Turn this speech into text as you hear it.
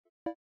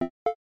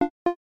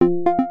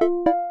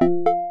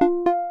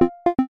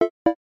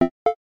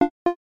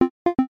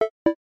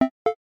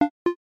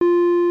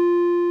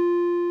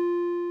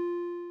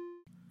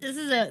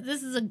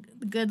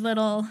good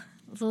little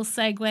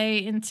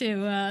segue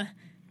into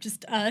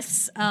just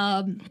us.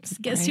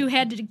 Guess who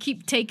had to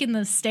keep taking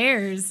the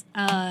stairs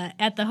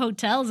at the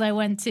hotels I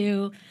went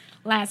to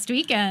last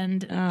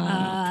weekend?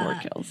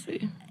 Poor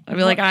Kelsey. I'd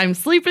be like, I'm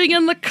sleeping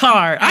in the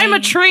car. I'm a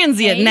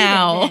transient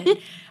now.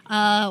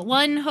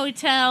 One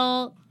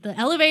hotel, the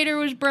elevator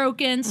was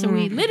broken, so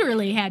we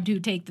literally had to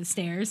take the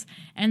stairs.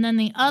 And then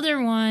the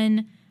other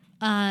one,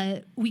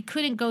 we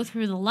couldn't go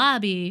through the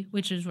lobby,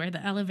 which is where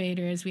the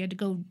elevator is. We had to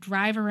go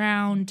drive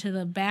around to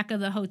the back of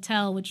the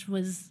hotel, which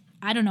was,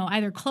 I don't know,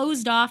 either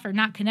closed off or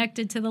not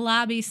connected to the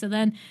lobby. So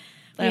then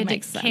we had to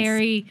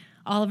carry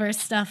all of our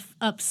stuff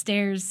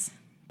upstairs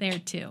there,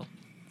 too.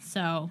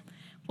 So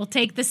we'll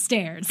take the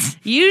stairs.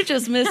 You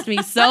just missed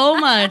me so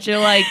much. You're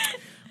like,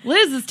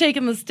 Liz is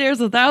taking the stairs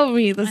without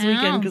me this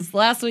weekend. Because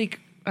last week,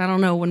 I don't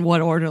know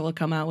what order they'll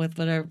come out with,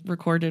 but I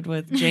recorded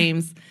with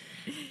James.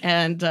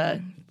 And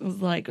it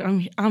was like,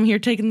 I'm here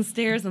taking the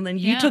stairs. And then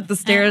you took the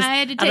stairs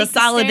out of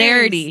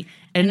solidarity.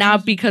 And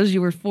not because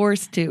you were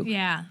forced to.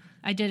 Yeah,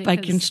 I did it by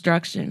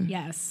construction.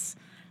 Yes.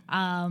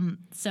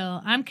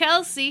 So I'm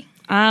Kelsey.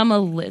 I'm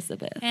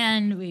Elizabeth.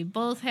 And we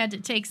both had to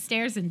take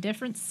stairs in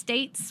different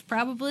states,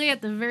 probably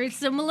at the very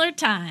similar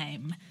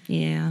time.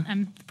 Yeah.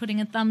 I'm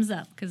putting a thumbs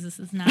up because this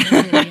is not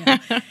a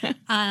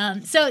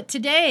video. So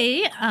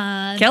today...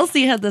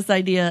 Kelsey had this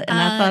idea, and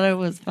I thought it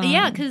was fun.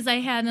 Yeah, because I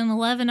had an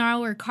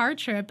 11-hour car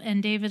trip,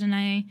 and David and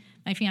I,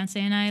 my fiance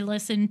and I,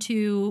 listened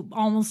to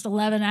almost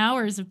 11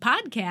 hours of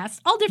podcasts,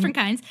 all different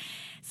kinds.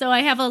 So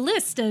I have a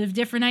list of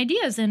different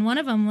ideas, and one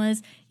of them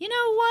was, you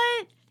know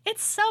what?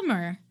 It's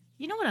summer.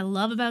 You know what I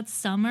love about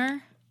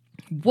summer?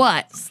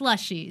 What?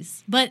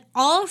 Slushies. But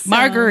also...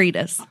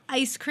 margaritas.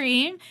 Ice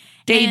cream.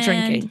 Day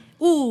drinking.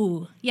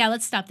 Ooh. Yeah,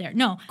 let's stop there.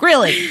 No.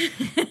 Grilling.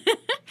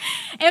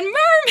 And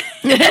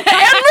mermaids.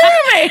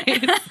 And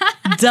mermaids.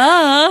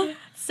 Duh.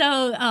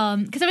 So,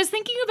 because I was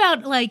thinking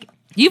about, like...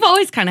 You've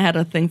always kind of had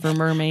a thing for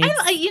mermaids.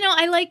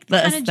 I like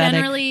kind of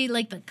generally,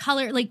 like, the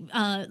color. Like,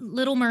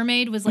 Little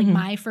Mermaid was, like,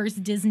 my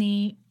first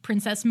Disney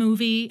princess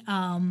movie.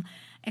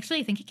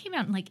 Actually, I think it came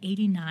out in, like,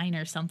 89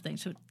 or something.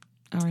 So...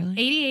 Oh, really?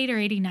 88 or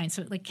 89.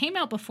 So it came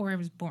out before I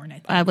was born, I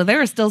think. But they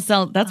were still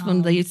selling, that's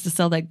when they used to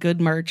sell that good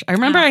merch. I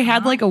remember I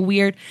had like a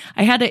weird,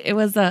 it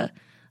was a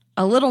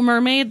Little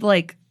Mermaid,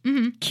 like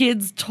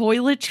kids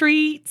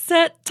toiletry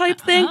set type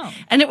thing.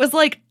 And it was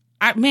like,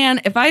 man,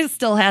 if I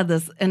still had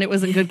this and it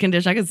was in good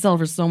condition, I could sell it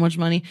for so much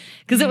money.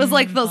 Because it was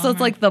like, so it's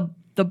like the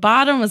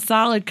bottom was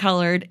solid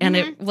colored and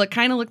it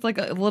kind of looked like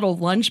a little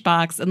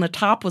lunchbox and the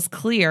top was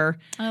clear.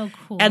 Oh,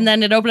 cool. And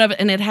then it opened up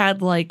and it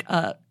had like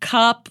a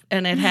cup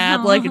and it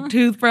had like a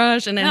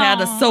toothbrush and it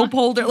had a soap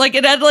holder. Like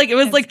it had like, it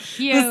was That's like,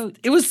 cute.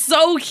 It was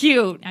so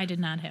cute. I did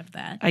not have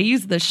that. I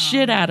used the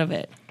shit out of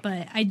it.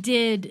 But I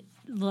did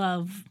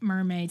love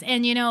mermaids.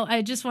 And,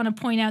 I just want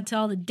to point out to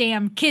all the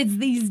damn kids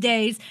these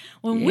days,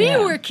 when we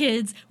were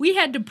kids, we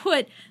had to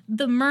put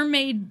the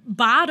mermaid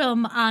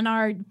bottom on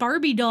our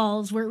Barbie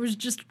dolls where it was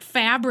just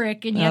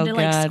fabric and you had to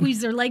like squeeze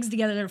their legs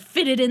together to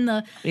fit it in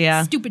the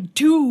stupid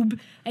tube.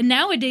 And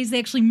nowadays they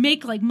actually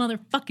make like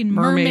motherfucking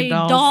mermaid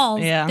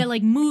dolls that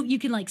like move. You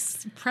can like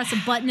press a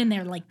button and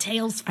their like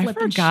tails flip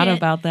and shit. I forgot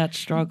about that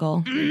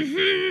struggle.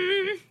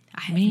 I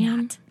have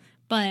not.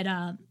 But,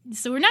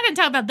 so we're not going to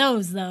talk about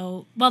those,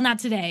 though. Well, not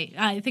today.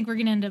 I think we're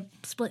going to end up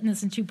splitting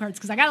this in two parts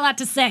because I got a lot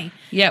to say.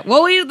 Yeah,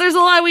 well, we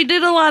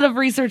did a lot of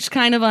research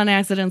kind of on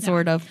accident,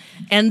 sort of.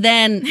 And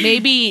then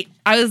maybe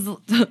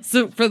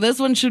so for this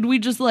one, should we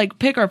just, like,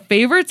 pick our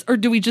favorites, or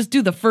do we just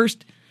do the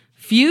first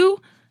few?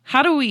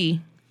 How do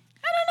we...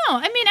 I don't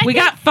know. I mean, we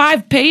got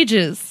 5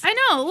 pages. I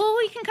know. Well,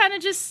 we can kind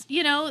of just,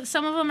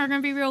 some of them are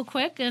going to be real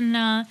quick,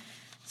 and...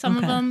 Some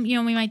of them,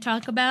 we might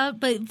talk about.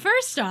 But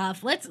first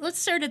off, let's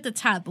start at the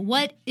top.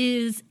 What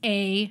is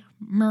a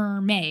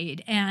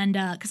mermaid? And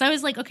because I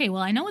was like, okay,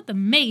 well, I know what the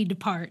maid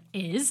part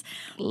is.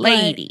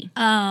 Lady.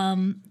 But,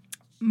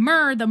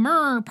 the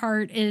mer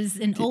part is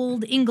an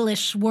old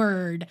English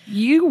word.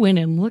 You went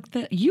and looked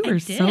at... You are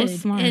so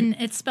smart. And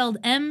it's spelled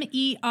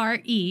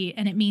M-E-R-E,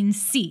 and it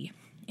means sea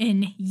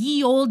in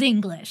ye old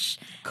English.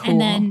 Cool.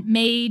 And then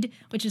maid,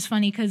 which is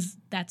funny because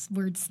that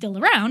word's still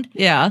around.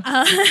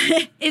 Yeah.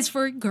 Is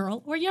for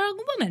girl or young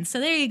woman.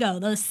 So there you go.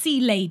 The sea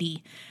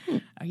lady.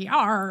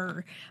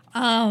 Yar.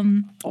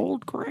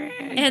 Old Greg.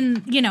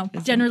 And,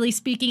 generally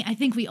speaking, I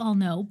think we all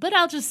know, but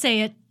I'll just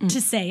say it to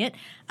say it.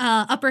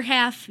 Upper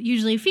half,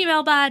 usually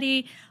female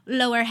body.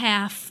 Lower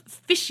half,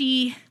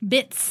 fishy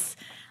bits.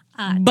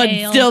 But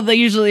tail. Still, they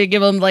usually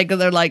give them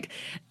they're like,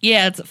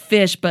 yeah, it's a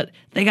fish, but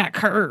they got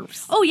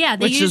curves. Oh yeah,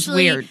 they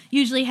weird.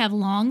 Usually have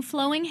long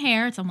flowing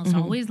hair. It's almost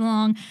always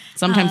long.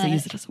 Sometimes they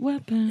use it as a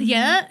weapon.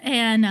 Yeah,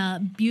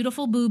 and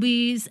beautiful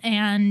boobies,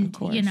 and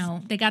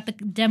they got the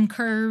dem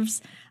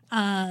curves.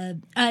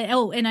 And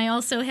I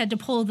also had to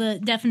pull the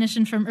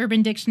definition from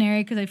Urban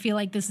Dictionary because I feel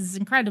like this is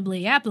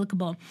incredibly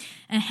applicable.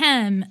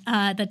 Ahem.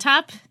 The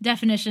top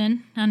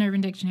definition on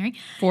Urban Dictionary.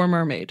 For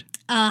mermaid.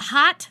 A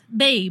hot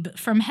babe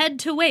from head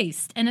to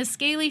waist and a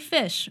scaly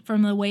fish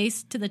from the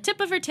waist to the tip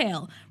of her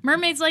tail.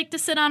 Mermaids like to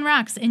sit on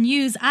rocks and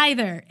use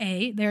either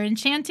A, their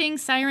enchanting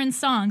siren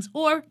songs,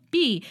 or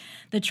B,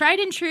 the tried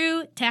and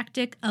true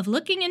tactic of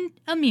looking in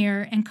a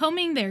mirror and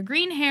combing their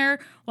green hair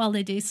while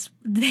they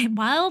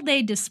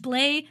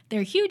display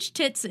their huge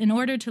tits in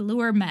order to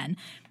lure men.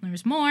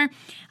 There's more.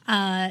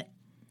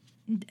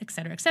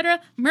 Etc., etc.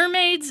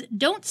 Mermaids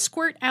don't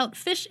squirt out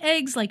fish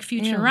eggs like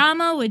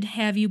Futurama would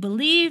have you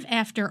believe.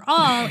 After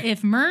all,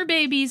 if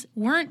merbabies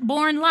weren't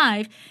born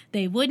live,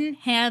 they wouldn't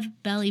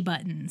have belly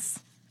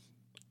buttons.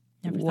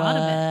 Never thought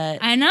of it.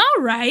 I know,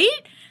 right?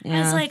 Yeah.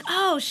 I was like,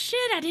 oh, shit,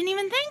 I didn't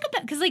even think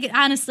about it. Because, like,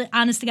 honestly,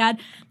 honest to God,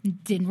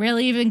 didn't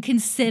really even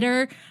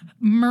consider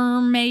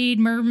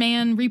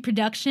merman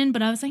reproduction.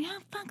 But I was like, oh,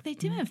 fuck, they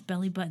do have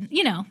belly buttons.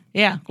 You know.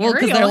 Yeah. Well,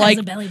 because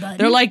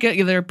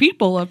they're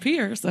people up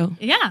here, so.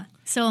 Yeah.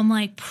 So I'm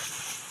like,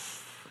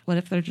 what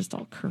if they're just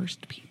all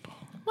cursed people?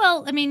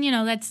 Well, I mean,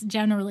 that's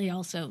generally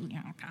also,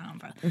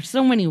 there's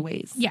so many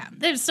ways. Yeah,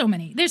 there's so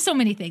many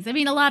things. I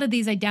mean, a lot of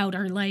these I doubt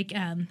are like,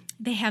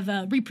 they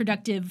have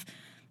reproductive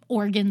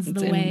organs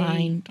it's the way.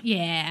 Mind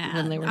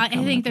yeah.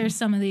 I think there's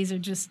some of these are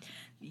just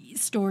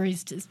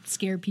stories to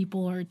scare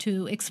people or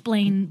to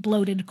explain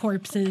bloated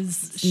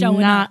corpses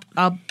showing up.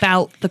 Not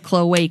about the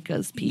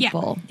cloacas,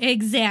 people. Yeah,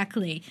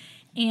 exactly.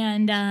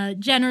 And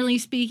generally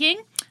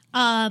speaking,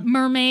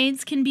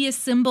 mermaids can be a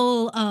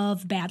symbol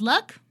of bad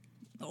luck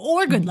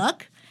or good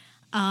luck.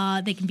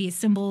 They can be a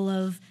symbol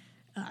of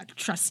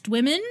trust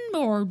women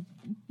or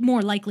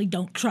more likely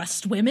don't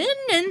trust women.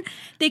 And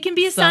they can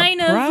be a sign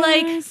of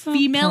like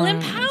female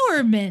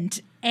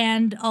empowerment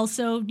and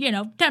also,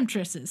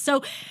 temptresses.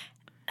 So,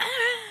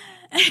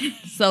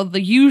 so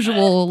the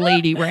usual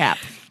lady rap.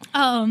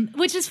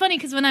 Which is funny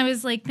because when I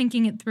was like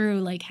thinking it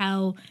through, like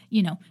how,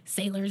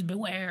 sailors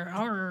beware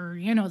or,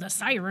 the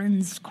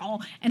sirens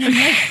call. And I'm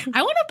like,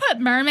 I want to put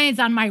mermaids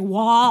on my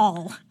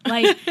wall.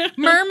 Like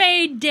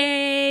Mermaid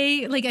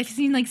Day. Like I've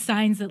seen like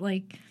signs that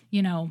like,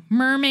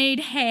 mermaid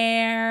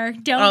hair,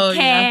 don't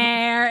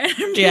care. Yeah.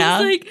 I'm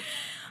just like,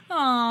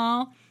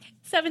 aw,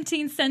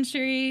 17th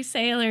century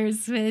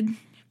sailors would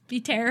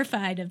be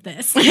terrified of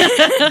this.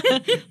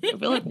 I'd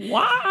be like,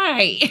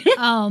 why?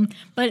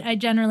 But I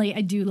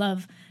do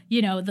love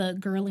the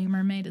girly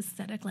mermaid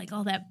aesthetic, like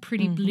all that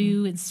pretty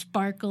blue and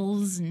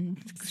sparkles and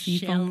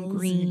seafoam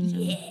green.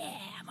 Yeah,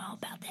 I'm all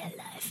about that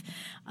life.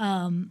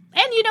 And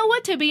you know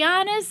what? To be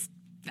honest,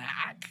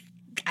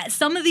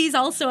 some of these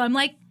also, I'm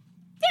like,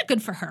 yeah,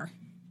 good for her.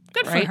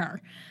 Good for her.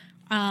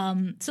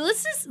 So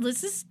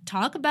let's just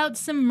talk about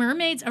some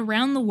mermaids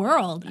around the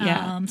world.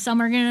 Yeah.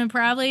 Some are gonna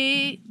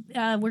probably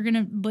we're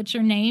gonna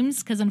butcher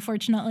names because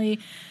unfortunately,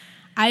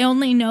 I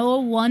only know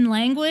one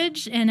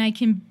language and I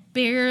can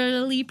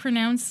barely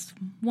pronounce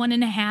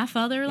 1.5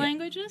 other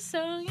languages.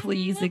 So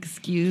please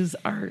excuse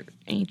our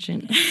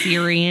ancient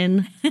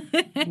Syrian.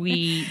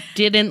 We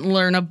didn't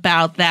learn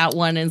about that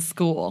one in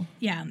school.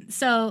 Yeah.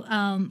 So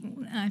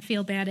I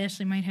feel bad.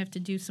 Ashley might have to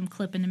do some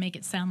clipping to make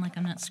it sound like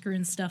I'm not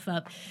screwing stuff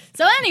up.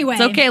 So anyway.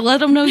 It's okay. Let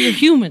them know you're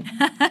human.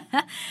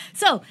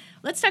 So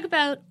let's talk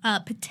about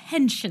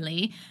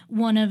potentially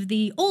one of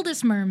the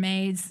oldest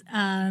mermaids,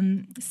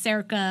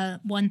 circa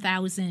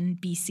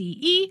 1000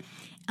 BCE.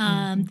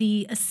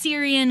 The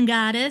Assyrian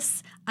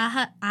goddess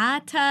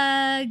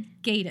Atagatis.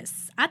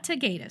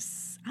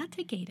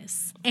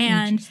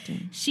 And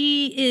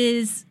she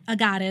is a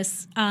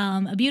goddess,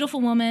 a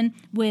beautiful woman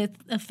with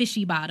a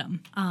fishy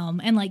bottom.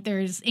 And like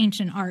there's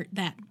ancient art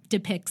that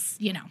depicts,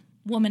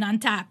 woman on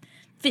top,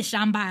 fish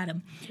on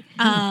bottom.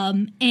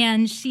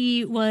 And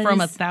she was from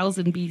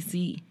 1000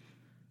 BC.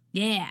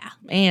 Yeah.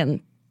 And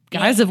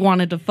guys have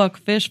wanted to fuck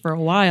fish for a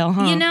while,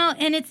 huh?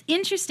 And it's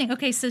interesting.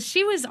 Okay, so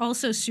she was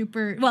also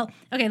super... Well,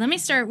 okay, let me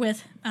start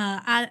with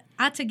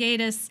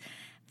Atagatis.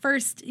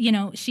 First,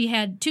 she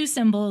had 2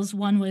 symbols.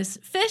 One was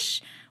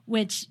fish,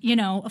 which,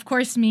 of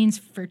course means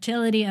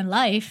fertility and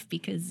life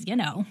because,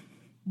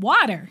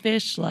 water.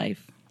 Fish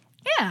life.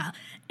 Yeah.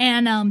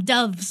 And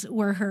doves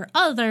were her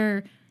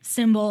other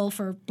symbol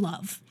for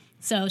love.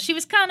 So she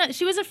was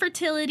a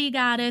fertility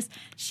goddess.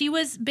 She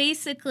was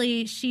the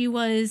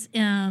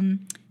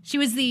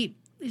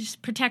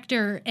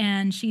protector,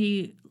 and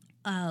she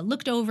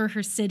looked over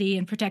her city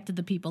and protected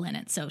the people in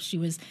it. So she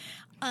was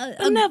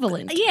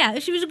benevolent.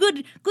 She was a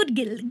good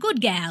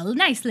gal,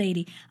 nice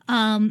lady.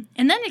 And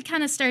then it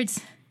kind of starts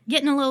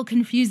getting a little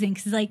confusing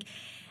because, like,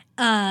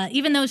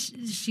 even though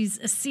she's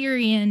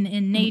Assyrian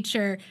in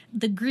nature,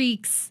 the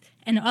Greeks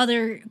and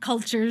other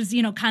cultures,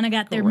 kind of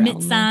got their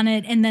mitts on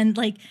it, and then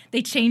like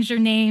they changed her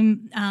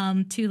name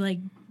to like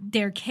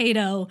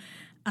Dercato.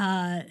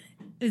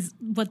 Is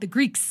what the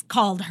Greeks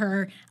called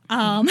her.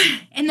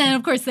 And then,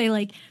 of course, they,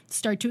 like,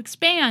 start to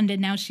expand,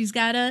 and now she's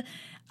got a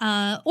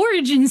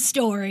origin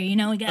story. You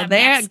know, we got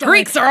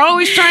Greeks are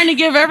always trying to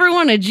give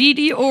everyone a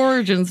GD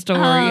origin story.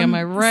 Am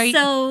I right?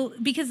 So,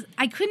 because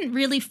I couldn't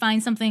really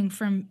find something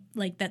from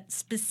like that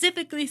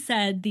specifically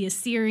said the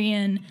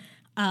Assyrian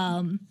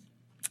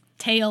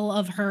tale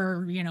of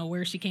her, you know,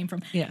 where she came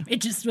from. Yeah.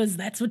 It just was,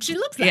 that's what she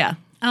looks like. Yeah.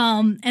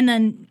 And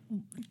then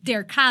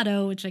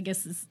Dercado, which I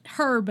guess is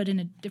her, but in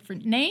a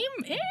different name,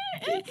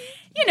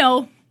 you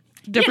know.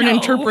 Different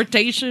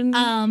interpretation.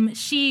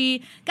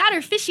 She got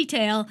her fishy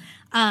tail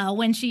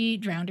when she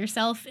drowned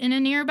herself in a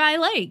nearby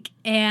lake.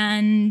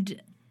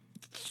 And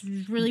it's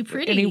really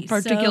pretty. Any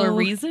particular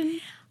reason?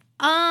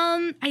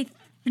 I'll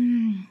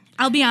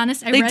be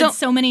honest. I read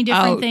so many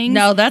different things.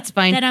 No, that's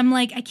fine. That I'm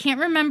like, I can't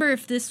remember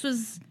if this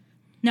was...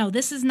 No,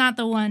 this is not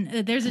the one.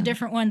 There's a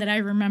different one that I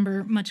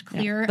remember much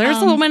clearer. There's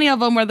so many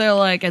of them where they're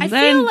like, and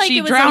then like she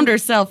drowned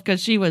herself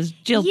because she was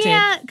jilted.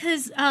 Yeah,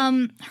 because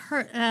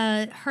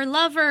her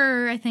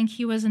lover, I think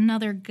he was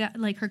another guy,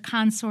 like her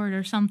consort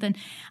or something.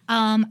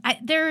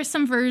 There are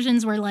some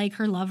versions where like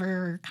her lover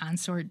or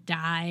consort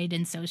died,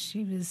 and so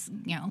she was,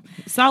 you know,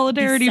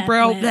 solidarity,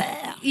 bro.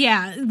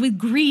 With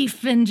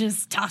grief and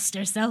just tossed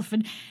herself,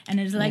 and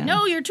it's like,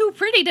 no, you're too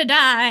pretty to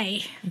die.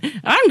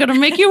 I'm gonna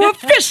make you a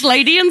fish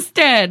lady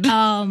instead.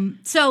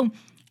 So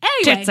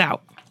anyway, tits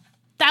out.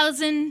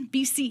 1000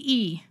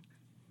 BCE.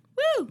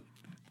 Woo!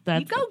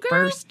 That's you go, the girl.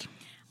 first.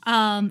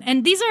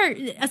 And these are,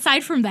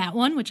 aside from that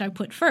one, which I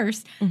put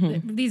first,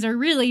 these are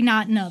really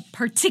not in a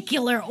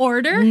particular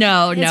order.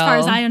 No. As far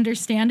as I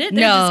understand it,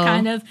 they're just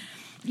kind of,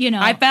 you know.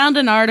 I found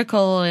an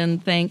article,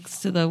 and thanks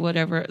to the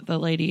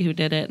lady who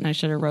did it, and I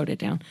should have wrote it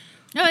down.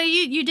 Oh,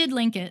 you did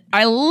link it.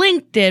 I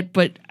linked it,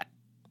 but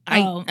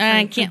I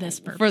can't for this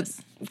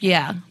purpose.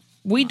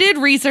 We did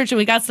research and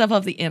we got stuff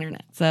off the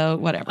internet, so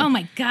whatever. Oh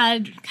my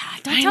God,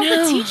 don't tell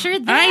the teacher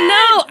that. I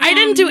know. I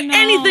didn't do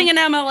anything in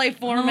MLA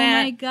format.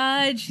 Oh my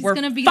God, she's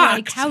going to be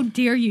like, how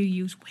dare you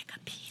use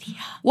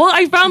Wikipedia? Well,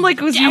 I found like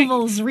it was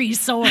devil's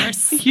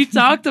resource. You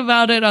talked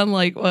about it on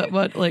like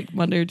what like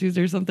Monday or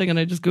Tuesday or something, and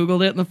I just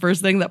Googled it, and the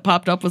first thing that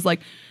popped up was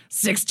like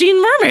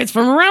 16 mermaids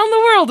from around the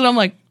world, and I'm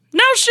like,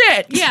 no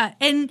shit. Yeah,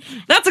 and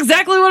that's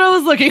exactly what I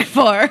was looking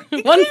for.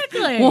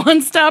 Exactly.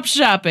 One-stop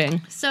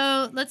shopping.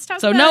 So let's talk.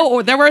 So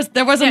about... there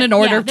wasn't an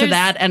order to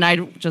that, and I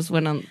just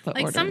went on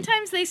the order.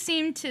 Sometimes they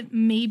seem to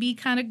maybe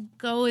kind of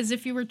go as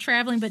if you were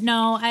traveling, but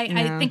no,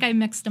 I think I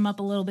mixed them up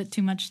a little bit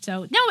too much.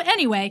 So no,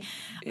 anyway,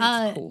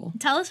 cool.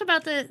 Tell us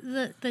about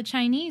the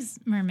Chinese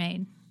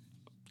mermaid.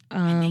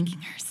 I'm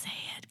making her say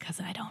it because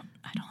I don't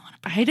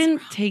want to. I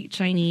didn't take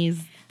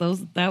Chinese.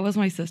 That was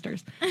my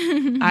sister's.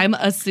 I'm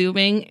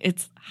assuming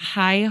it's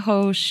Hai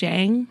Ho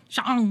Shang.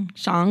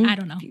 Shang. I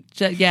don't know.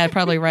 Yeah,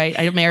 probably right.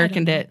 I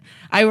Americaned it.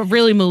 I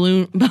really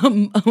Hai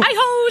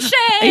Ho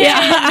Shang. Yeah,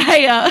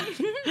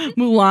 I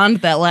Mulan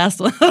that last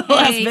one.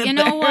 Hey, you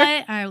know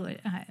what?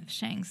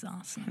 Shang's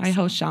awesome. Hai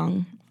Ho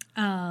Shang.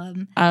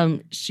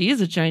 She is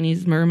a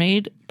Chinese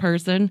mermaid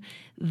person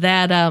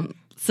that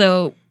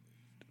so.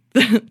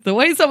 The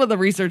way some of the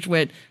research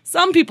went,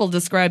 some people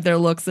describe their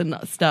looks and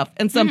stuff,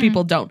 and some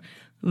people don't.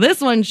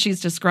 This one, she's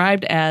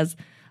described as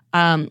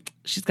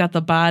she's got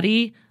the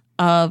body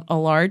of a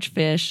large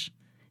fish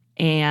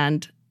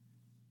and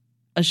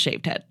a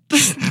shaved head.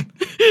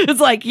 It's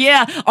like,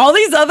 yeah, all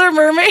these other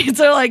mermaids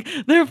are like,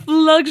 their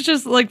lugs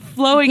just like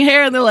flowing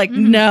hair, and they're like,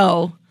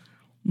 no,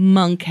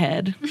 monk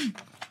head.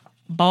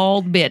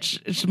 Bald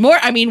bitch. It's more,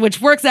 I mean,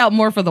 which works out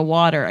more for the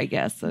water, I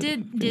guess.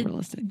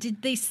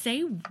 Did they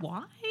say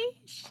why?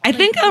 I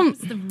think what's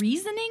the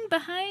reasoning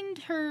behind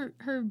her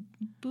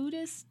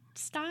Buddhist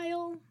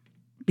style.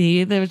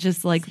 Maybe there was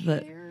just like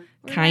the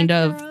kind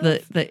of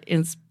the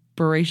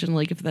inspiration,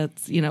 like if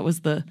that's, you know, it was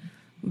the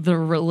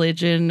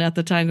religion at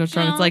the time goes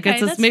strong. It's like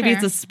maybe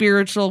it's a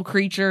spiritual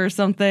creature or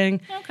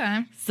something.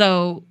 Okay.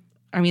 So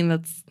I mean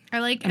that's I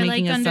like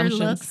under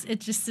looks. It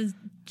just says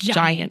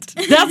giant.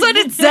 That's what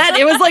it said.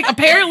 It was like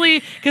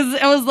apparently because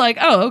I was like,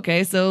 oh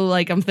okay, so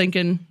like I'm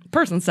thinking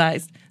person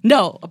sized.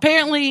 No,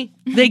 apparently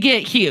they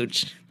get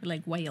huge.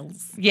 Like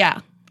whales.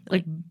 Yeah.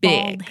 Like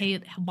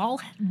big.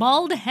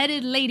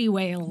 Bald-headed lady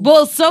whales.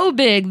 Well, so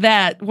big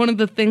that one of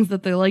the things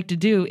that they like to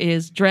do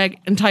is drag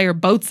entire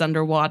boats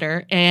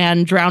underwater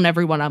and drown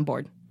everyone on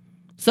board.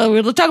 So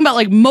we're talking about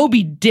like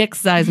Moby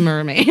Dick-sized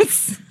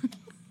mermaids.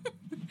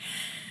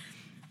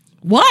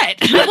 What?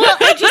 Well,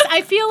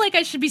 I feel like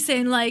I should be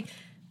saying like,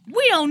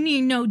 we don't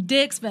need no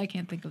dicks, but I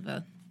can't think of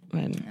a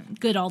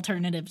good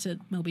alternative to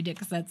Moby Dick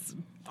because that's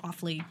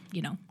awfully,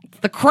 you know.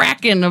 The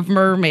Kraken of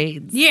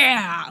mermaids.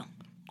 Yeah.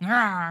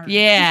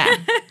 Yeah.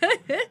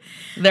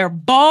 They're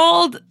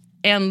bald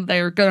and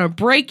they're going to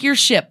break your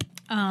ship.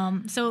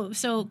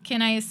 So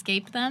can I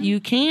escape them? You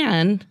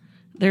can.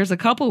 There's a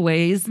couple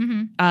ways.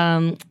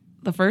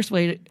 The first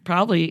way,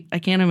 probably, I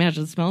can't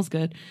imagine it smells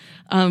good.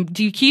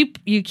 Do you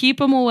keep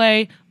them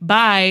away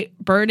by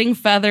burning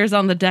feathers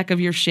on the deck of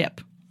your ship?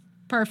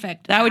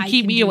 Perfect. That would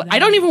keep me away. I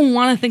don't even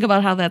want to think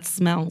about how that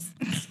smells.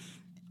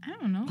 I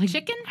don't know. Like,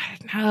 chicken?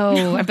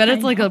 No. I bet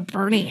it's like a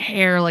burning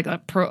hair, like a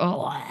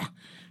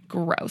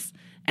gross.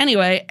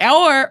 Anyway,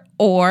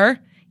 or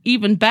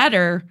even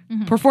better,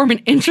 perform an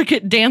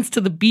intricate dance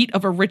to the beat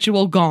of a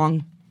ritual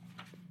gong.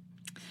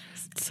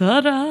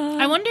 Ta-da!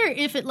 I wonder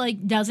if it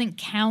like doesn't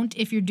count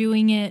if you're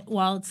doing it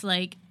while it's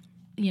like,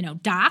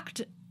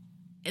 docked.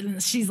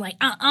 And she's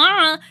like,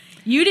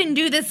 you didn't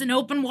do this in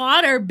open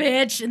water,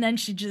 bitch. And then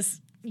she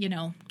just,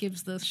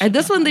 gives this. And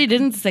this one, they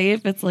didn't say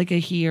if it's like a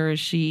he or a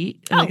she.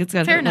 It's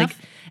got fair enough.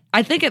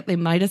 I think they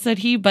might have said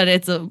he, but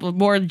it's a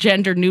more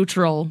gender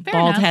neutral,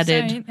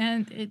 bald-headed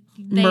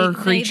mer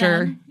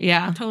creature.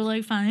 Yeah.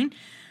 Totally fine.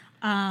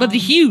 But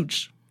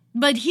huge.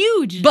 But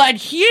huge.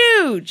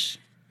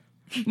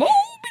 Moby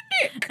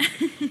Dick.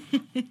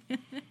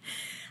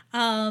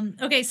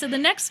 Okay, so the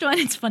next one,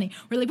 it's funny.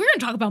 We're going to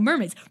talk about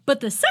mermaids. But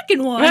the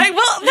second one. Right,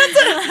 well, that's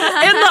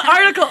in the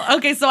article.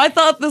 Okay, so I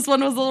thought this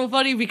one was a little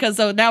funny because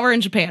now we're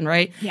in Japan,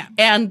 right? Yeah.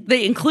 And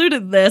they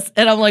included this,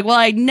 and I'm like, well,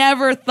 I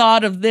never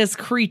thought of this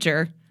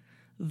creature,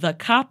 the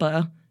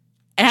kappa,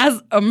 as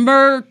a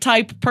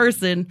mer-type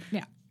person.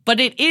 Yeah.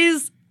 But it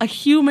is a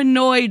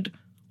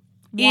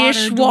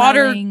humanoid-ish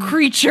water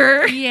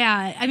creature.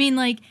 Yeah, I mean,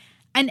 like...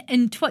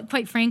 And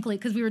quite frankly,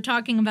 because we were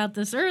talking about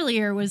this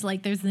earlier, was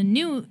like there's the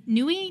Nui.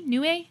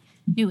 I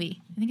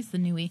think it's the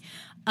Nui.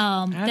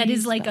 That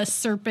is like a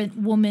serpent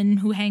woman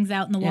who hangs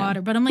out in the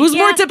water. But I'm like, who's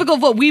more typical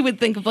of what we would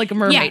think of like a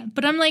mermaid. Yeah,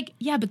 but I'm like,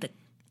 but the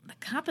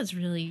kappa's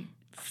really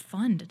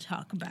fun to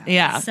talk about.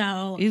 Yeah,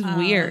 so he's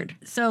weird.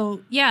 So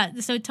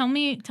tell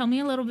me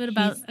a little bit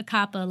about a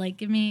kappa. Like,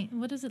 give me,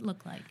 what does it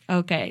look like?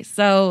 Okay,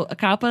 so a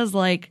kappa is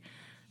like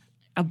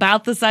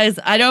about the size.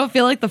 I don't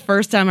feel like the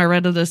first time I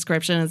read the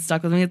description, it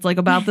stuck with me. It's like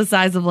about the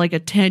size of like a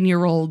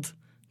 10-year-old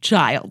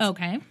child.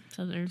 Okay,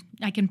 so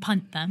I can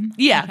punt them.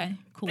 Yeah. Okay,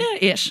 cool.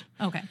 Ish.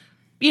 Okay.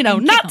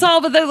 Not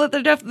tall, but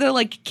they're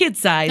like kid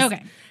size.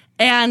 Okay.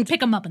 And pick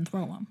them up and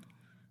throw them.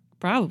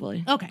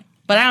 Probably. Okay.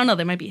 But I don't know.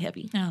 They might be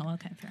heavy. Oh,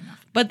 okay, fair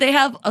enough. But they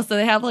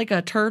have like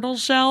a turtle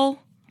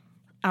shell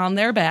on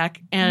their back,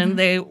 and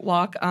they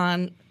walk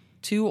on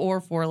 2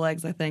 or 4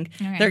 legs. I think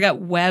they've got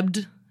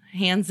webbed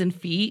hands and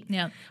feet.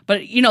 Yeah.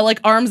 But like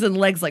arms and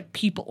legs, like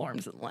people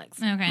arms and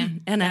legs. Okay.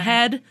 And a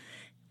head,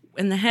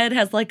 and the head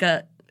has like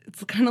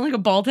it's kind of like a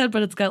bald head,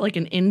 but it's got like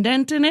an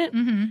indent in it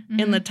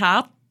in the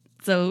top.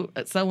 So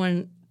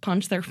someone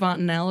punched their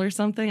fontanelle or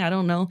something. I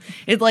don't know.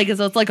 It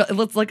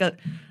looks like a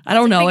I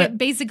don't know.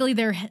 Basically,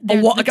 they're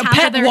like a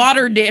pet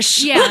water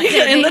dish. Yeah,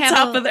 in the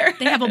top of their.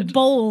 They have a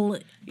bowl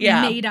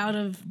made out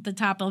of the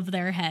top of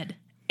their head,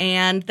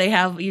 and they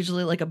have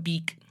usually like a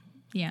beak.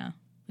 Yeah,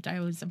 which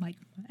I'm like,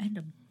 and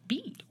a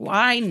beak.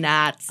 Why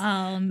not?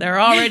 They're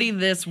already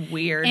this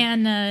weird.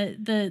 And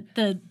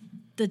the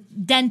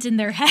dent in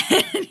their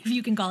head, if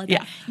you can call it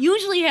that,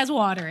 usually has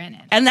water in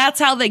it. And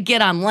that's how they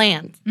get on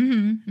land.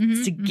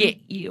 To get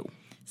you.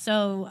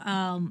 So,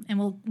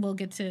 and we'll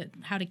get to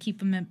how to keep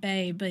them at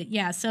bay. But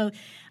yeah, so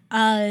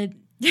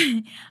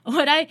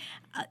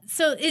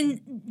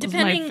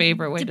depending, my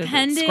favorite way to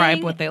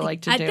describe what they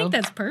like to do. I think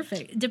that's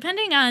perfect.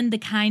 Depending on the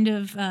kind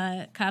of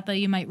kappa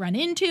you might run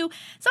into,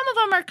 some of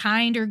them are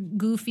kind or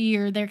goofy,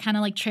 or they're kind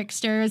of like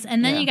tricksters,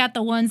 and then you got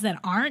the ones that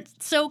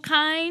aren't so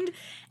kind.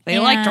 They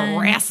like to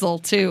wrestle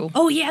too.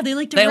 Oh yeah, they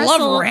like to. They wrestle.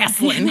 love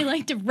wrestling. They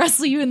like to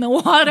wrestle you in the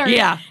water.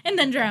 Yeah, and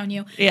then drown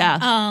you.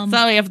 Yeah.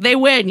 So if they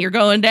win, you're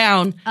going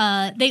down.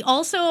 They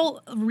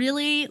also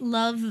really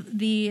love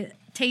the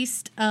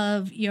taste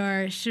of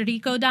your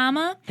shiriko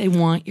dama. They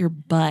want your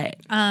butt.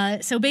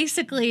 So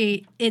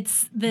basically,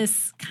 it's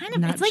this kind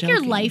of, Not it's like joking.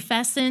 your life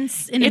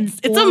essence. It's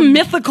a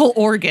mythical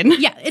organ.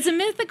 Yeah, it's a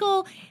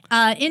mythical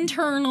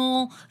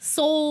internal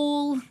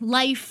soul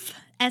life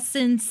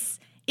essence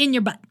in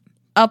your butt.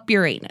 Up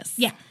your anus.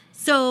 Yeah.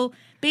 So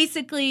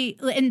basically,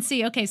 and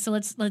see, okay, so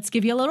let's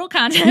give you a little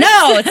context.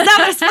 No, it's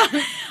not a spot.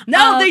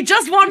 No, they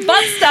just want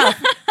butt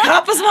stuff.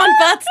 Kappas want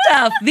butt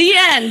stuff. The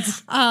end.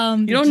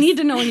 You don't need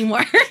to know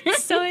anymore.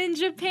 So in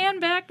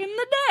Japan back in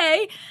the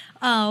day,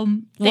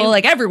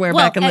 like everywhere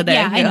back in the day.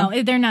 Yeah, I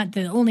know. They're not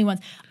the only ones.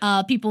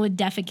 People would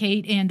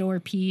defecate and or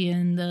pee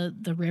in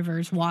the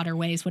rivers,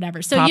 waterways,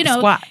 whatever. So, pop a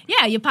squat.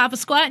 Yeah, you pop a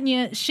squat and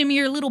you shimmy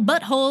your little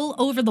butthole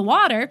over the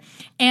water.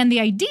 And the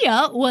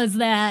idea was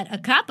that a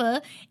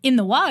kappa in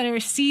the water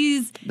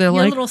sees your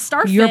little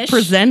starfish. You're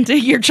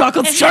presenting your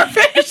chocolate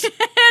starfish.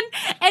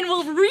 and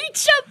will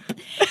reach up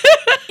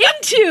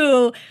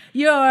into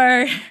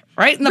your...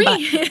 Right in the butt.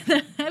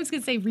 I was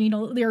going to say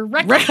renal. Your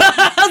rectal.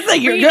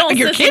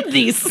 your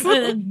kidneys.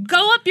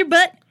 Go up your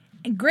butt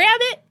and grab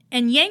it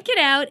and yank it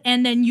out,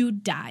 and then you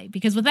die.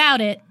 Because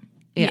without it,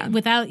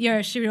 without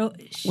your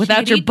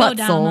without your butt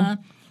soul,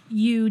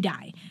 you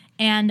die.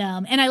 And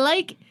I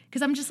like,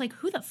 because I'm just like,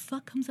 who the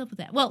fuck comes up with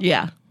that? Well,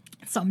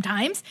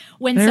 sometimes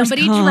when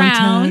somebody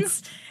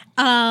drowns,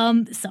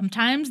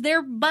 sometimes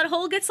their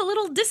butthole gets a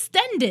little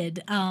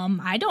distended.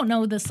 I don't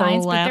know the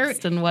science,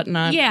 prolapsed and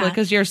whatnot. Yeah,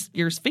 because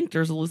your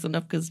sphincter's loose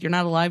enough because you're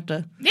not alive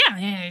to. Yeah,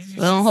 they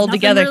don't hold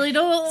together. Really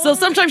so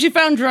sometimes you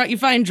find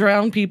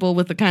drowned people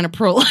with the kind of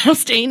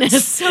prolapsed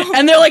anus,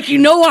 and they're like,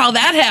 how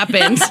that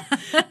happened.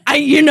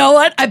 You know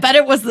what? I bet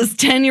it was this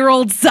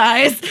 10-year-old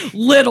size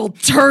little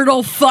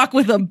turtle fuck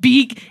with a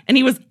beak, and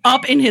he was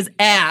up in his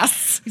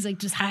ass. He's like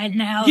just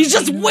hiding out. He's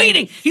just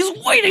waiting. He's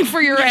waiting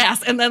for your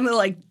ass. And then they're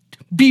like,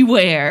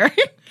 beware.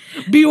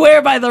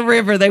 Beware by the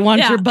river. They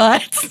want your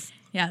butt.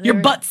 Yeah. Your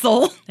butt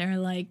soul. They're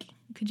like,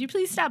 could you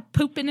please stop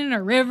pooping in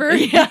a river?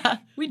 Yeah.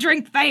 We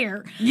drink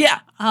there. Yeah.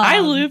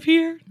 I live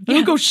here. I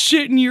don't go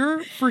shit in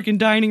your freaking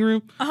dining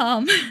room.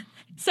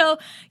 So,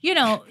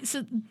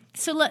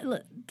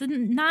 the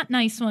not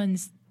nice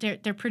ones,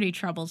 they're pretty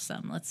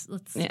troublesome. Let's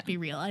be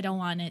real. I don't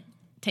want it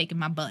taking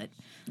my butt.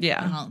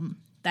 Yeah.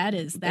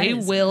 They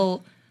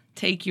will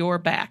take your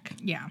back.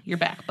 Yeah. Your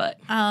back butt.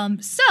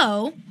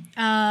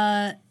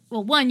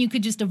 One, you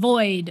could just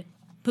avoid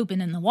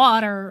pooping in the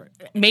water.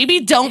 Maybe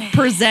don't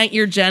present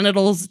your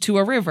genitals to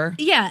a river.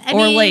 Yeah.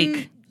 Or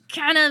lake.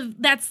 Kind of,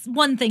 that's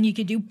one thing you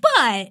could do.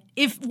 But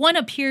if one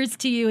appears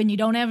to you and you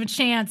don't have a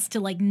chance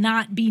to like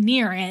not be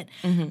near it,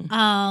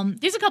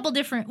 there's a couple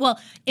different.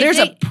 There's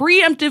a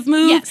preemptive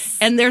move, yes,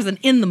 and there's an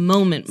in the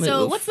moment move.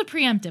 So what's the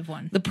preemptive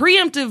one? The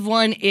preemptive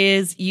one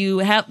is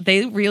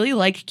they really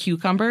like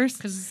cucumbers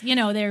because they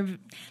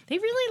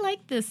really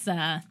like this.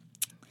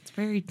 It's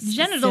very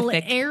genital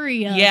specific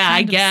area. Yeah,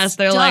 I guess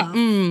they're stuff.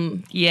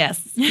 like,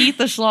 yes, eat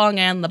the schlong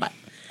and the butt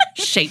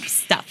shape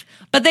stuff.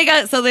 But they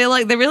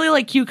really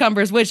like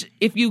cucumbers, which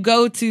if you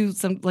go to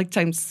some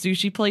times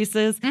sushi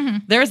places,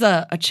 there's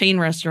a chain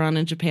restaurant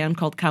in Japan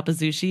called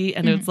Kappa-Zushi,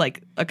 and it's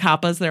like a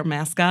kappa's their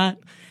mascot.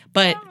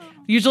 But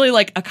usually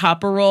like a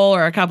kappa roll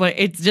or a kappa,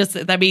 it's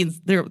just, that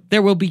means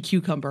there will be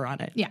cucumber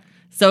on it. Yeah.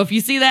 So if you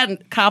see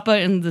that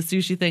kappa in the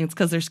sushi thing, it's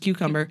because there's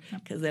cucumber,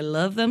 because they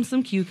love them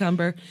some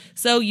cucumber.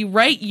 So you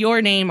write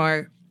your name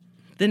or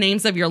the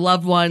names of your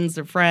loved ones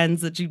or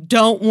friends that you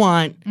don't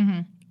want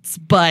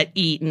butt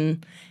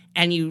eaten.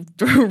 And you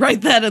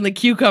write that in the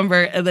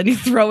cucumber, and then you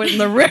throw it in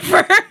the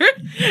river.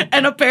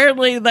 And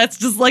apparently, that's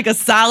just like a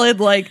solid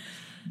I'm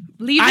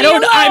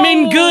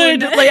in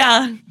good.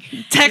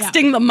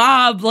 Texting the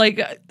mob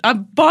I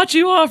bought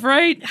you off,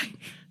 right?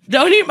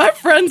 Don't eat my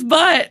friend's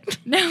butt.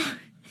 No.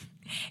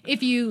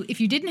 If you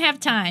didn't have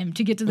time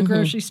to get to the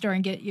grocery store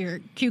and get your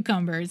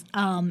cucumbers,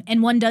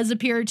 and one does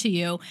appear to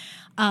you,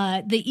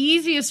 the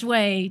easiest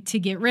way to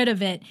get rid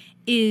of it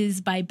is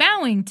by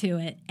bowing to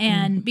it,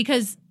 and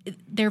because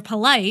they're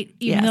polite,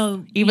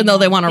 even though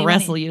they want to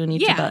wrestle you and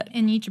eat your butt.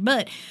 and eat your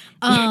butt.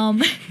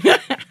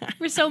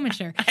 We're so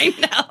mature. I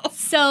know.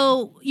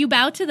 So you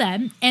bow to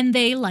them, and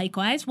they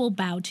likewise will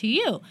bow to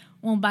you.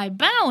 Well, by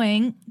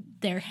bowing,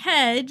 their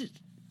head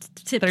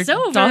tips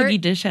over, doggy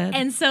dish head,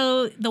 and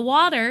so the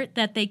water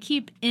that they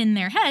keep in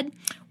their head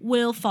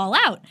will fall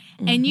out.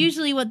 And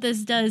usually, what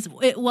this does,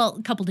 a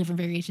couple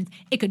different variations.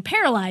 It could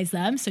paralyze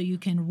them, so you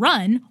can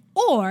run.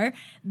 Or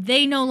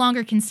they no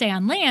longer can stay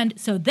on land,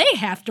 so they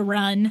have to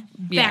run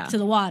back to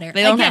the water.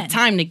 They don't have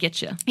time to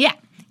get you. Yeah.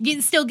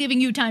 Still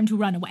giving you time to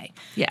run away.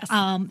 Yes.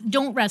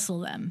 Don't wrestle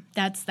them.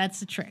 That's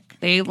the trick.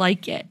 They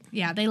like it.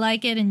 Yeah, they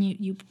like it, and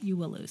you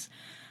will lose.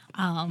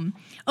 So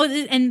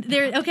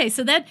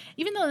that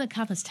even though the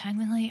kappa's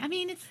technically, I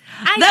think it's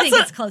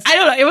close. I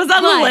don't know. It was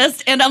on the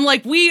list, and I'm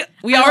like, we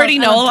already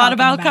know a lot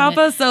about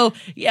kappa, so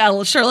yeah,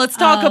 well, sure. Let's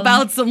talk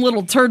about some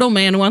little turtle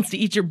man who wants to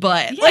eat your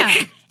butt.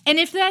 Yeah. And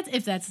if that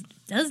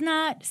does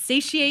not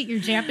satiate your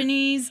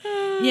Japanese,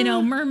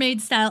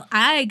 mermaid style,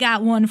 I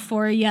got one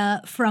for you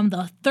from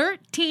the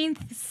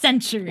 13th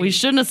century. We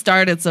shouldn't have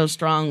started so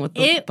strong with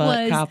the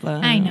butt kappa.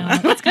 I know,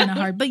 it's kind of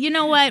hard. But you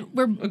know what?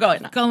 We're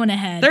going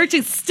ahead.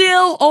 13th,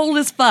 still old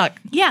as fuck.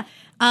 Yeah.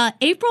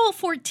 April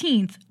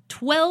 14th,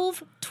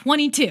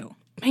 1222.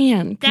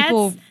 Man,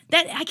 people...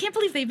 I can't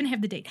believe they even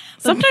have the date.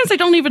 But sometimes I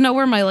don't even know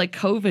where my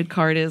COVID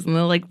card is, and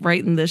they're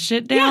writing this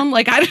shit down.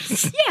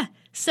 Yeah.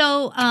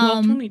 So,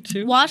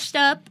 washed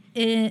up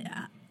in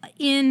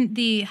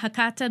the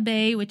Hakata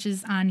Bay, which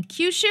is on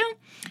Kyushu,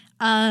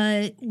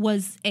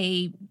 was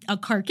a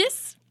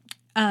carcass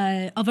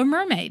of a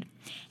mermaid.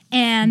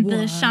 And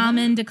the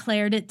shaman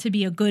declared it to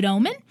be a good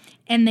omen.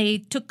 And they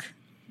took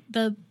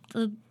the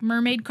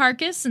mermaid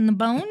carcass and the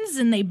bones,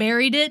 and they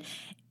buried it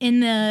in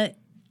the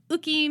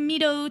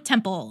Ukimido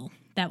temple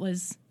that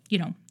was,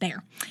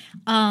 there.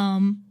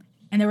 And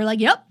they were like,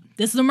 yep,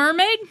 this is a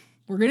mermaid.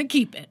 We're going to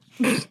keep it.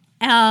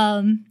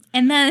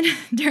 And then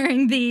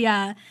during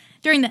the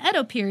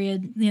Edo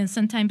period,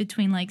 sometime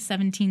between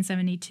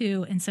 1772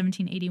 and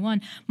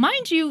 1781,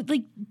 mind you,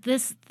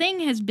 this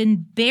thing has been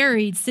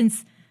buried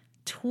since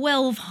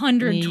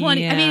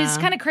 1220. Yeah. I mean, it's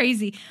kind of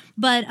crazy,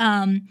 but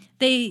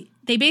they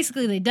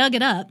dug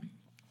it up,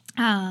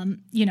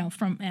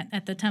 from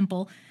at the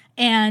temple,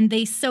 and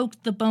they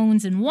soaked the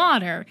bones in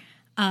water.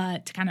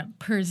 To kind of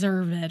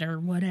preserve it or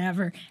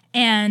whatever.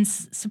 And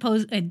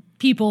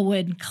people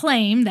would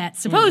claim that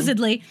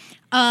supposedly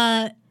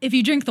if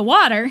you drink the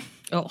water,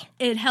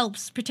 it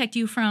helps protect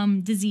you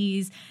from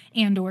disease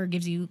and or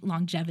gives you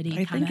longevity.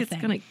 I think it's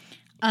going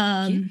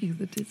to give you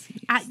the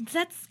disease.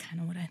 That's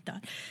kind of what I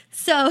thought.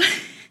 So,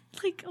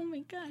 oh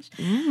my gosh.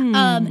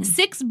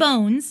 6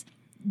 bones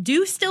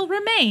do still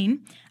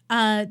remain.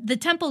 The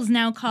temple is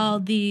now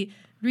called the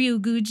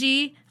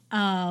Ryuguji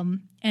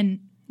And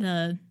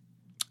the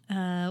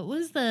what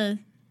was the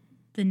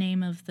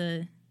name of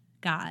the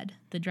god,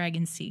 the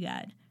dragon sea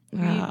god?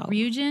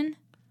 Ryujin?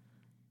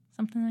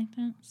 Something like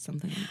that?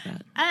 Something like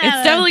that.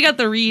 It's definitely got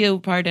the Ryu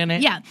part in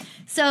it. Yeah.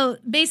 So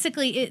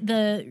basically,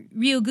 the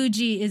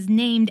Ryoguji is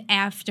named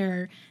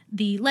after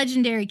the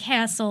legendary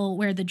castle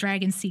where the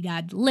dragon sea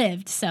god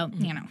lived. So,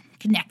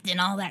 connecting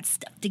all that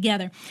stuff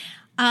together.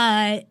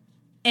 And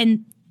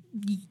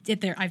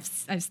there, I've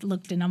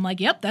looked and I'm like,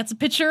 yep, that's a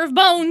picture of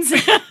bones.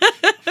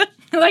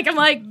 I'm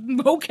like,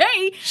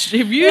 okay.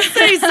 If you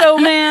say so,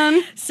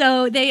 man.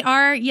 So they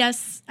are,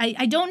 yes.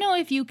 I don't know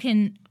if you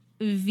can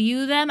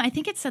view them. I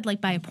think it said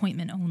by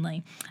appointment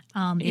only.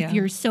 If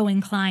you're so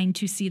inclined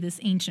to see this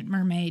ancient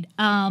mermaid.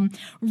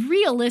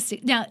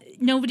 Realistic. Now,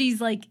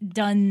 nobody's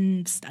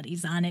done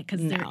studies on it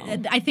because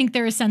I think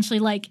they're essentially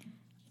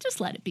just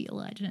let it be a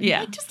legend.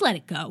 Yeah. Just let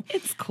it go.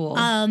 It's cool.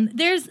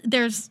 There's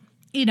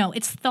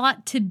it's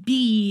thought to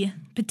be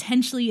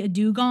potentially a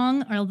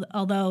dugong,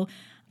 although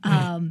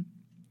dugongs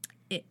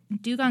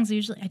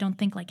usually, I don't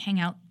think, hang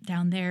out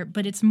down there,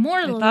 but it's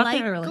more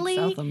likely they were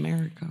South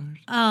America.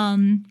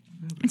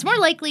 It's more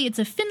likely it's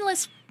a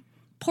finless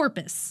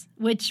porpoise,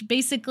 which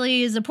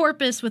basically is a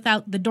porpoise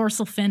without the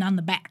dorsal fin on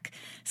the back.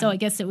 So I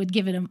guess it would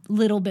give it a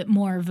little bit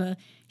more of a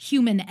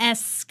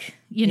human-esque,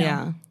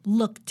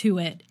 look to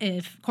it,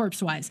 if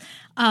corpse-wise.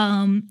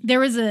 There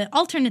was an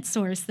alternate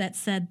source that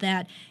said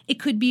that it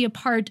could be a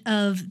part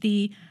of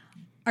the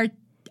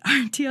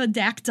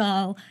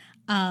artiodactyl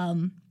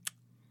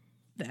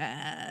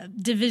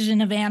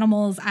division of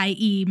animals,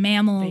 i.e.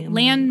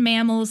 land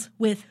mammals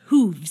with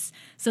hooves.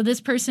 So this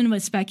person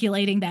was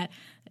speculating that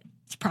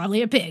it's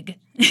probably a pig,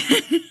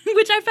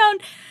 which I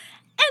found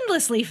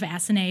endlessly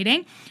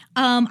fascinating.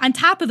 On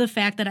top of the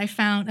fact that I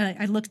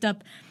looked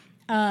up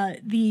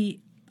the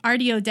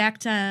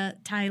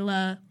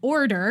Artiodactyla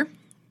order,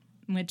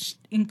 which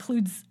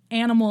includes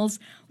animals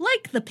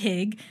like the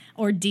pig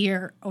or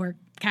deer or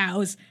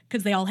cows,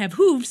 because they all have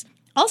hooves,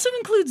 also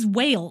includes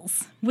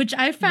whales, which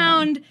I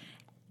found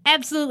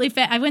absolutely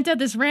I went down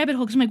this rabbit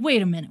hole because I'm like,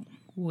 wait a minute,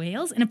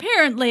 whales? And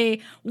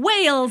apparently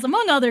whales,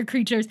 among other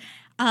creatures,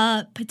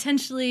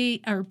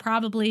 potentially or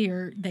probably,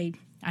 or they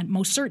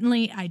most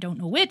certainly, I don't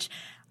know which,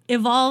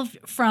 evolved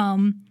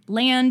from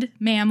land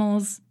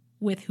mammals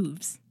with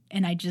hooves.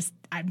 And I'm just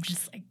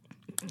like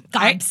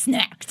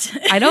gobsmacked.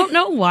 I don't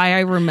know why I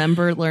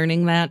remember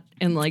learning that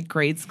in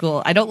grade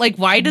school. I don't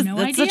why does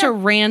that's such a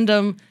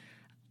random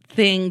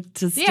thing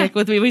to stick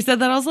with me. We said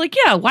that, I was like,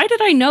 yeah, why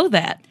did I know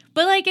that?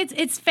 But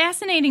it's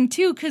fascinating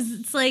too, because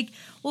it's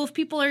well, if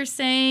people are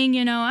saying,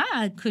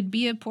 it could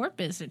be a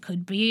porpoise, it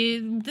could be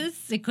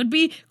this, it could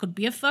be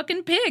a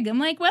fucking pig. I'm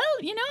like, well,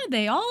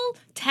 they all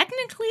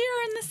technically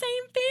are in the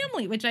same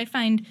family, which I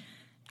find,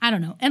 I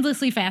don't know,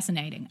 endlessly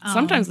fascinating.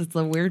 Sometimes it's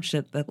the weird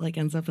shit that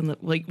ends up in the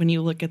when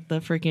you look at the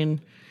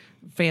freaking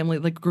family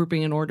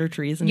grouping and order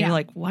trees, and you're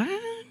like, what?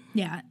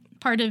 Yeah.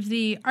 Part of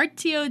the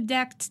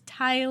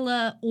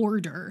Artiodactyla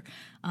order.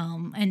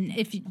 And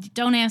if you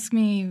don't ask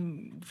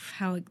me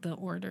how the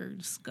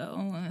orders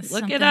go,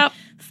 look it up.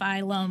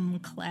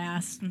 Phylum,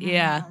 class,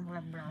 yeah,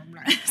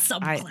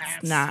 subclass.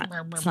 It's not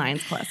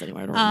science class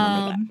anymore. I don't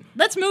remember that.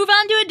 Let's move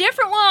on to a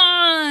different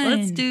one.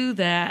 Let's do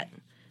that.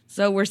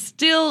 So we're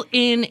still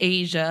in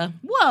Asia.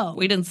 Whoa,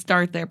 we didn't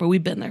start there, but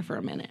we've been there for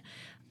a minute.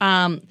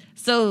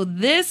 So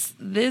these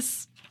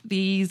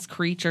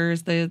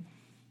creatures, they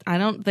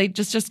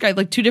just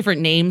got two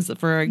different names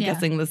for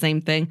guessing the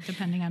same thing.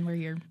 Depending on where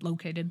you're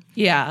located.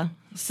 Yeah.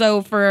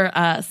 So for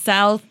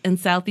South and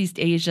Southeast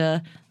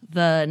Asia,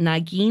 the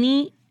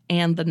Nagini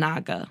and the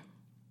Naga.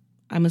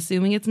 I'm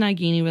assuming it's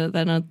Nagini, but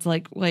then it's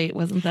wait,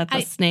 wasn't that the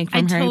snake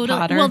from Harry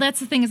Potter? Well, that's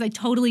the thing is I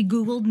totally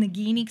Googled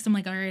Nagini because I'm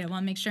like, all right, I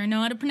want to make sure I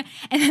know how to pronounce.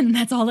 And then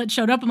that's all that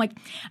showed up. I'm like,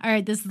 all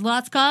right, this is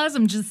lost cause.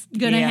 I'm just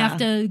going to have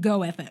to go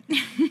with it.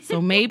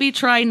 So maybe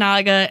try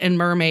Naga and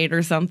mermaid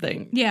or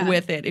something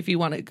with it if you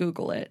want to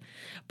Google it.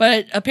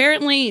 But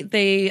apparently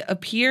they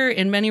appear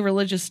in many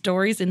religious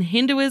stories in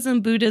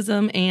Hinduism,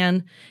 Buddhism,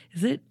 and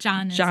is it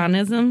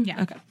Jainism?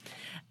 Yeah. Okay.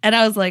 And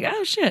I was like,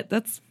 oh shit,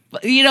 that's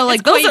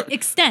those are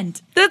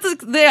extent.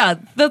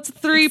 That's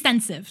three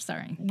extensive.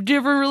 Sorry,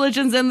 different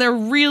religions, and they're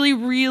really,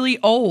 really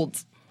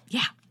old.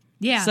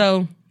 Yeah.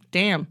 So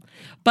damn.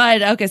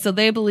 But okay, so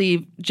they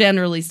believe,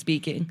 generally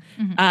speaking,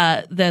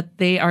 that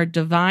they are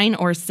divine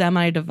or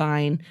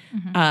semi-divine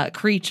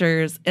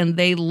creatures, and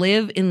they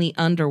live in the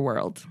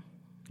underworld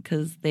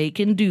because they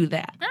can do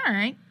that. All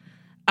right.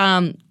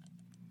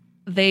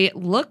 They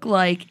look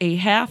like a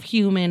half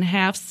human,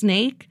 half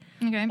snake,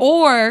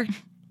 or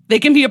they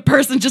can be a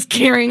person just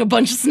carrying a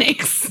bunch of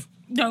snakes.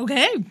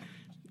 Okay.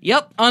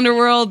 Yep,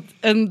 underworld,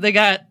 and they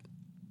got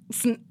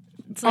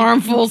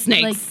armful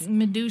snakes. Like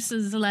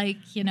Medusa's,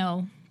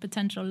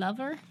 potential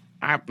lover?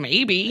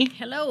 Maybe.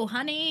 Hello,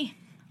 honey.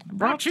 I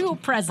brought you a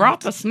present.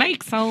 Brought the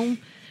snakes home.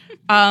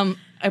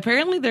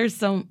 Apparently there's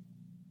some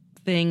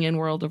thing in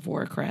World of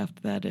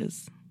Warcraft that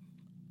is...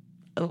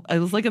 I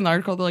was in the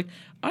article, they're like,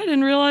 I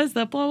didn't realize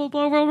that blah, blah,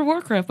 blah World of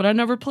Warcraft, but I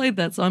never played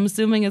that, so I'm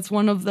assuming it's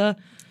one of the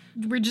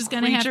we're just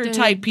going to have to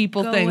type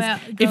people things.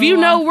 If you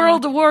know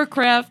World of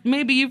Warcraft,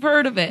 maybe you've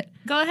heard of it.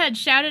 Go ahead,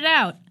 shout it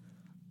out.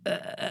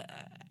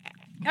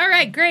 All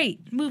right,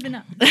 great. Moving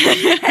on.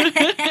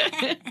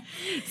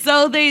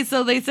 So they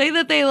say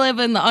that they live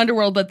in the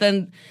underworld, but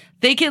then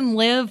they can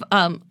live.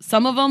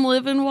 Some of them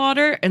live in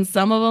water, and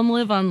some of them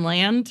live on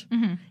land.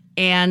 Mm-hmm.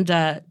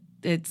 And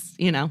it's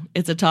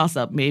it's a toss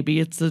up. Maybe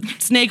it's a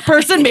snake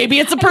person. Maybe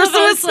it's a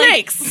person with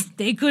snakes.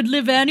 They could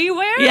live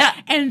anywhere. Yeah,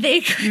 and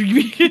they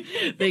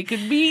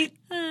could be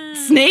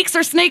snakes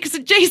or snakes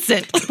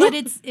adjacent. But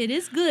it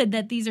is good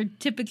that these are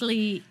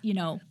typically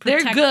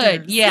protectors. They're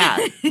good. Yeah,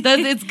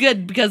 it's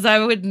good because I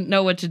wouldn't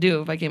know what to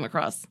do if I came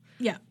across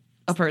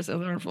a person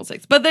with armful of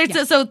snakes. But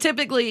so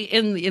typically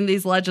in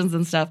these legends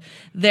and stuff,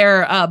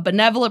 they're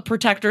benevolent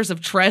protectors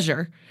of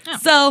treasure. Oh,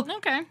 so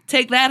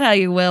take that how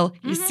you will.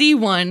 You see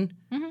one.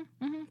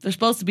 They're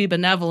supposed to be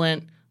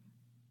benevolent,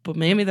 but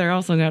maybe they're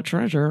also got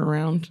treasure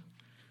around.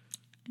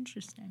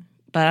 Interesting.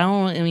 But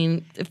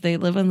if they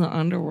live in the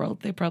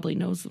underworld, they probably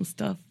know some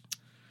stuff.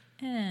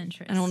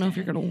 Interesting. I don't know if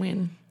you're going to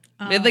win.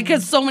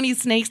 Because so many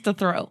snakes to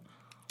throw.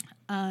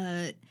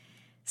 I'm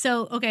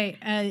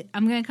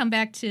going to come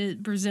back to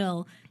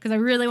Brazil because I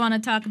really want to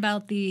talk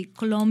about the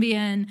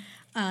Colombian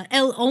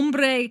El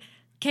Hombre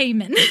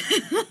Cayman.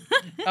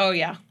 Oh,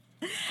 yeah.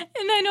 And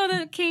I know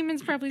that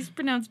Cayman's probably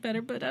pronounced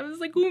better, but I was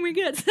like, oh my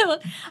God. So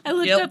I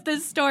looked up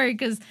this story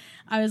because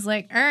I was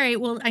like, all right,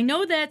 well, I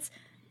know that's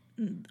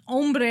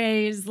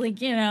hombre is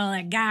like,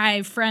 a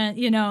guy, friend,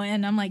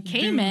 and I'm like,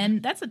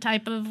 Cayman, that's a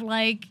type of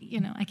I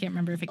can't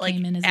remember if a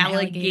cayman is an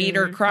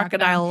alligator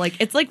crocodile. Like,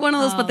 it's like one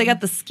of those, but they got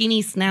the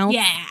skinny snout.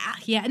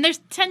 Yeah. And there's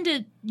tend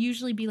to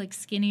usually be like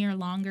skinnier,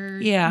 longer,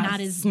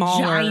 not as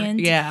smaller. Giant.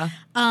 Yeah.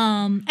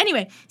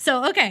 Anyway,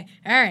 so, okay.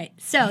 All right.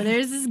 So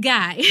there's this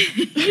guy.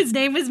 His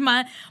name was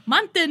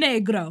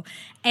Montenegro.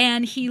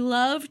 And he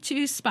loved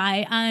to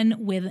spy on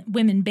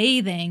women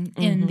bathing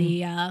in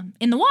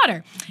the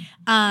water.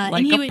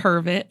 Like a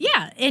pervert.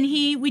 Yeah, and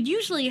he would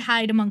usually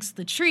hide amongst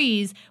the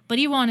trees, but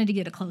he wanted to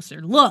get a closer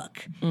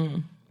look.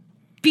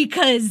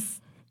 Because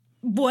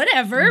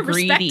whatever,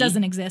 Greedy. Respect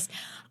doesn't exist.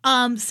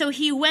 So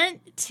he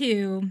went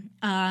to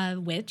a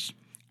witch,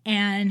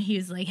 and he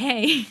was like,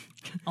 hey,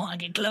 I want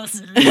to get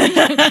closer.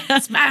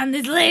 Spy on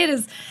these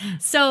ladies.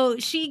 So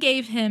she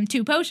gave him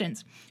 2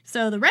 potions.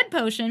 So the red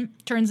potion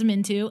turns him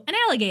into an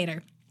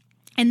alligator.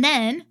 And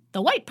then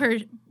the white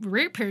potion,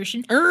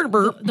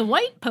 the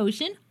white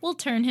potion will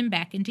turn him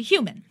back into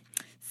human.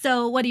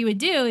 So what he would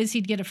do is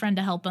he'd get a friend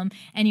to help him,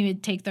 and he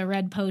would take the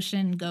red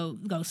potion,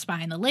 go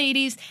spy on the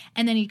ladies,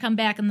 and then he'd come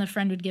back and the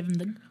friend would give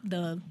him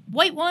the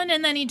white one,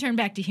 and then he'd turn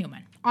back to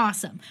human.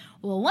 Awesome.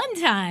 Well, one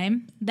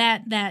time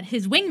that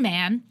his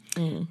wingman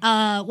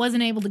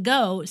wasn't able to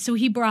go, so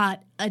he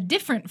brought a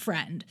different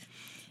friend.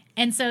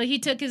 And so he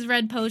took his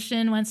red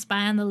potion, went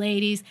spy on the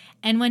ladies,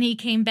 and when he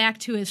came back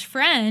to his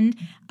friend,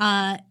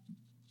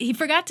 he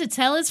forgot to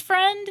tell his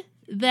friend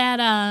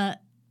that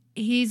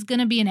he's going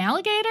to be an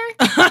alligator.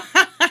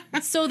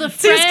 So the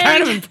friend, seems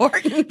kind of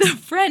important. The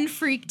friend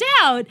freaked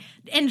out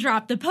and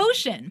dropped the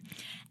potion.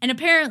 And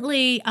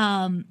apparently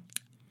a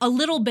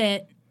little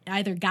bit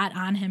either got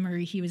on him or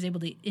he was able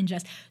to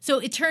ingest. So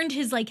it turned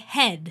his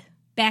head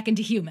back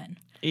into human.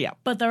 Yeah.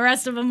 But the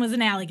rest of him was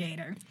an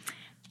alligator.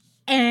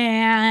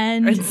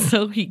 And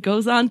so he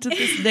goes on to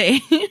this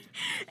day.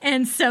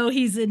 And so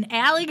he's an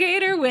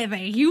alligator with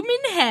a human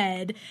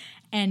head,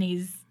 and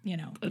he's,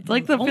 it's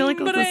like the feel like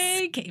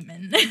the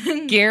cayman.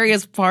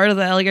 Scariest part of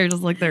the alligator,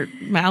 just like their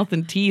mouth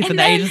and teeth, and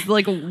then, just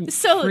like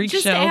so freak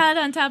just show. To add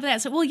on top of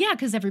that,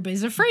 because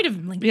everybody's afraid of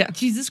him.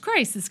 Jesus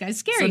Christ, this guy's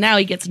scary. So now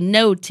he gets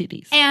no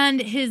titties.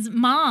 And his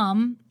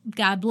mom,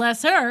 God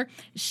bless her,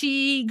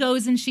 she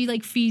goes and she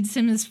feeds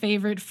him his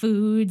favorite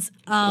foods.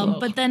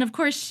 But then of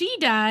course she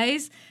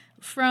dies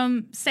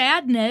from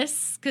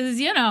sadness because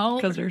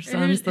her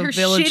son's the her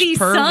village shitty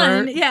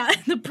pervert. Son,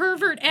 the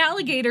pervert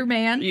alligator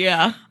man.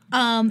 Yeah.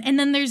 And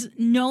then there's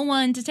no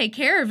one to take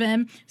care of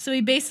him, so he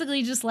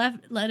basically just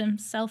let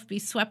himself be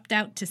swept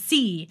out to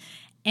sea.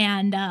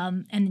 And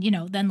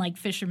then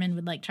fishermen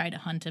would try to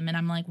hunt him, and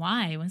I'm like,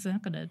 why? What's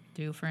that gonna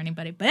do for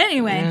anybody? But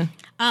anyway,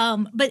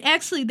 but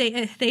actually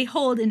they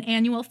hold an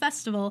annual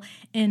festival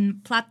in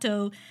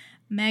Plato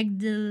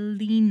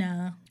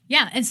Magdalena.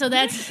 Yeah, and so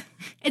that's,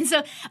 and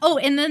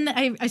then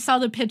I saw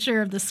the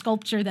picture of the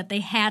sculpture that they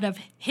had of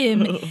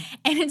him,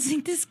 and it's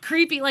this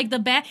creepy, the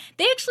back.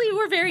 They actually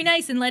were very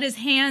nice and let his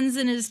hands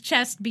and his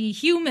chest be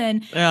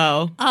human.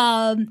 Oh.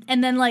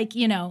 And then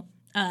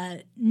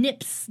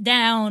nips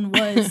down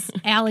was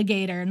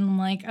alligator, and I'm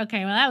like,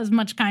 okay, well that was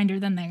much kinder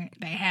than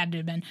they had to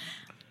have been,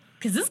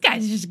 because this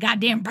guy's just a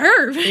goddamn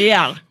perv.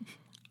 Yeah.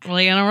 Well,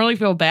 I don't really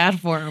feel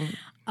bad for him.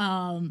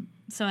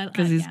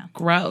 Because he's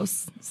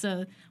gross.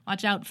 So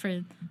watch out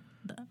for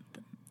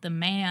the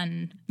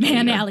man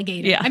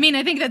alligator. Yeah. I mean,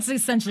 I think that's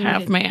essentially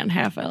half man,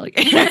 half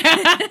alligator.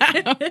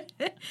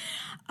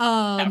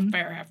 Half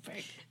bear, half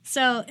pig.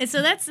 So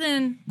that's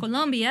in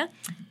Colombia.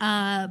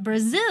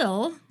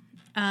 Brazil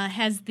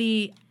has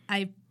the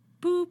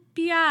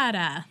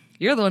Aipupiara.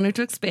 You're the one who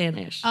took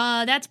Spanish.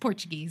 That's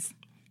Portuguese.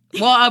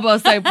 Well, I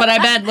was say, but I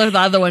meant the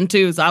other one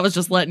too, so I was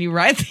just letting you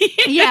write the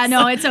Yeah,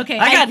 no, it's okay.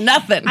 I got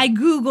nothing. I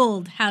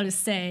Googled how to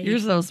say. You're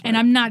so smart. And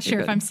I'm not sure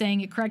if I'm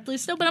saying it correctly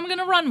still, but I'm going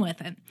to run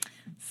with it.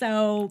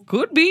 So.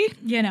 Could be.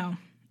 You know,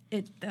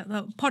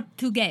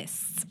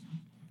 Portuguese.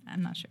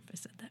 I'm not sure if I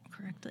said that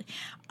correctly.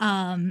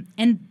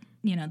 And,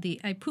 you know,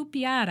 the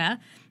Ipupiara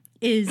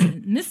is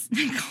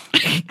mystical.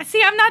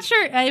 See, I'm not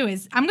sure.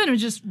 Anyways, I'm going to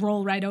just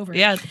roll right over it.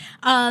 Yes.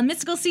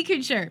 Mystical sea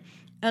creature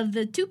of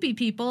the Tupi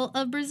people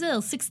of Brazil,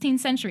 16th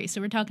century.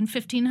 So we're talking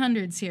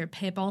 1500s here,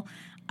 people.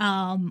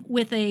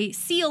 With a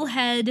seal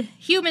head,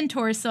 human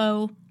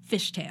torso,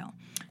 fishtail.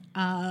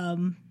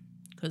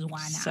 Because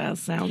why not? That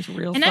sounds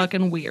real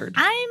fucking weird.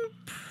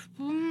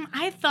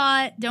 I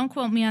thought, don't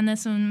quote me on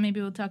this one,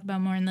 maybe we'll talk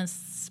about more in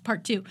this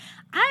part 2.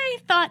 I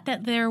thought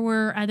that there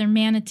were either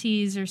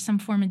manatees or some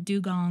form of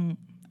dugong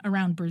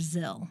around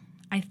Brazil.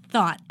 I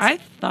thought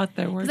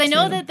there were. Because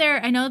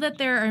I know that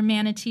there are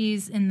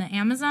manatees in the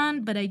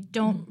Amazon, but I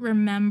don't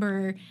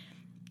remember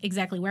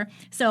exactly where.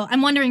 So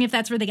I'm wondering if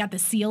that's where they got the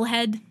seal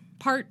head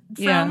part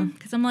from.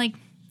 Because I'm like,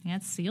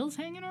 it's seals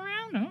hanging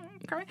around. Oh,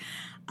 okay.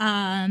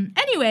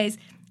 Anyways,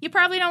 you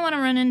probably don't want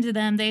to run into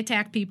them. They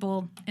attack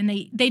people, and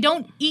they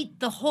don't eat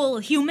the whole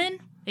human.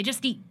 They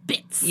just eat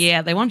bits.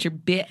 Yeah, they want your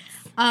bits.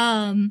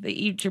 They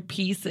eat your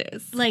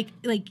pieces. Like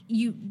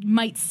you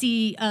might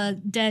see a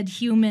dead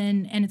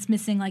human and it's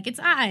missing like its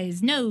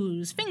eyes,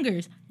 nose,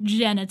 fingers,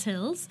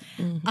 genitals.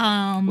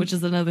 Mm-hmm. Which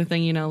is another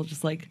thing, you know,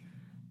 just like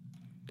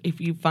if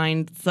you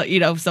find,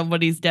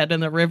 somebody's dead in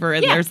the river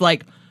and there's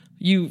like,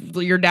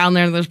 you're down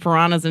there and there's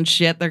piranhas and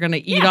shit, they're going to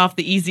eat off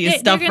the easiest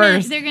stuff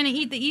first. They're going to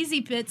eat the easy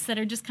bits that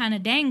are just kind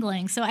of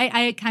dangling. So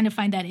I kind of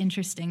find that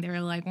interesting. They're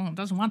like, well, it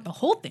doesn't want the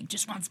whole thing,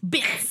 just wants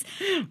bits.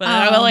 But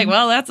I'm like,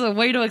 well, that's a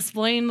way to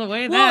explain the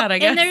way that, I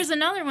guess. And there's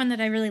another one that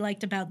I really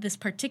liked about this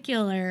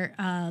particular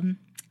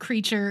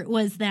creature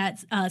was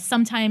that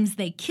sometimes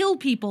they kill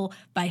people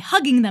by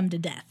hugging them to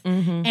death.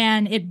 Mm-hmm.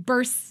 And it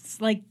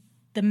bursts like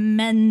the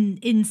men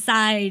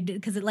inside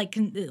because it like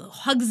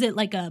hugs it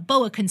like a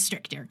boa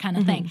constrictor kind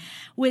of thing,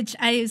 which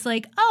I was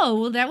like, oh,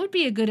 well, that would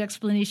be a good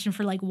explanation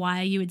for like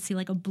why you would see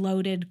like a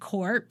bloated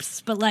corpse,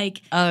 but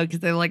like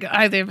because they're like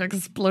they've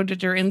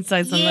exploded your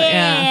insides.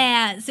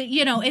 Yeah, so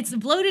it's a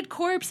bloated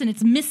corpse and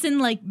it's missing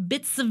like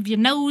bits of your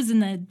nose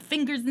and the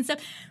fingers and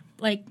stuff.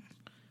 Like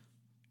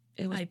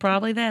it was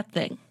probably that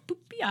thing.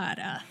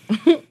 Pupiara,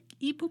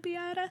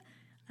 pupiara,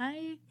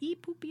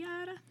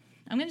 pupiara.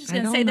 I'm just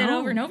going to say that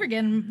over and over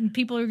again. And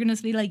people are going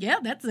to be like, yeah,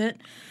 that's it.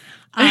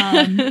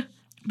 But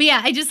yeah,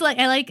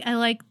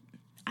 I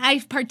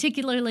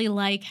particularly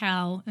like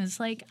how it's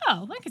like,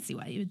 oh, I can see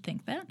why you would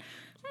think that.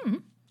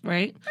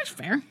 Right? That's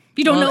fair. If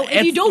you don't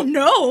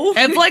know.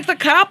 It's like the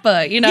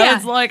kappa,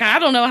 it's like, I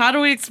don't know. How do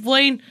we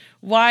explain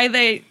why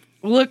they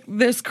look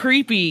this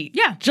creepy?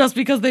 Yeah. Just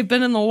because they've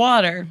been in the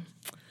water.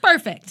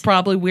 Perfect.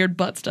 Probably weird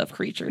butt stuff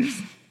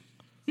creatures.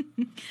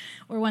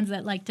 Or ones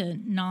that like to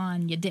gnaw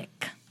on your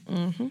dick.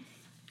 Mm-hmm.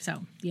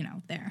 So,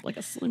 there. Like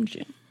a Slim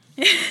Jim.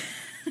 Oh,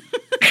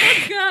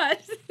 God.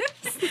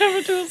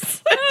 Never do a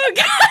Slim. Oh,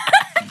 God.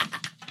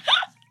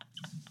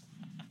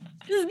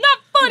 This is not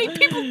funny.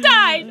 People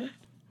died.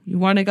 You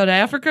want to go to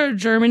Africa or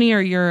Germany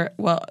or Europe?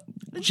 Well,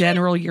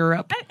 general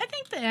Europe. I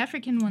think the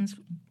African one's,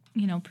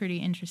 pretty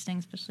interesting,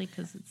 especially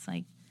because it's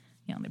like,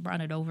 they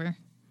brought it over.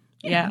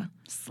 Yeah.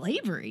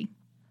 Slavery.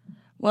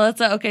 Well, it's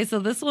okay. So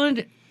this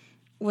one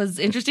was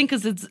interesting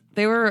because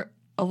they were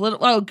a little.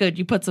 Oh, good.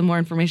 You put some more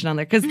information on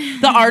there because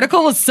the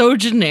article was so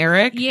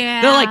generic.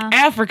 Yeah. They're like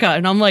Africa,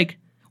 and I'm like,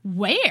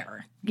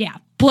 where? Yeah.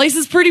 Place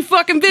is pretty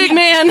fucking big,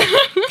 man.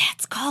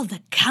 That's called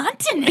a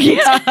continent.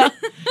 Yeah.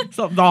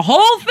 So the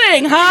whole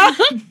thing, huh?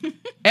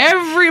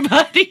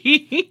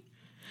 Everybody.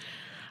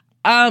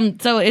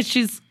 So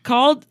she's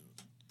called.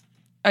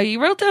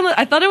 You wrote down.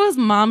 I thought it was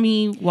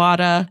Mommy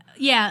Wada.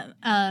 Yeah.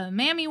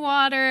 Mammy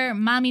Water,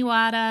 Mommy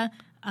Wada,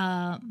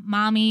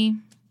 Mommy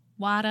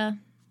Wada.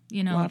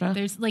 Wada.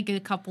 There's like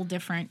a couple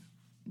different.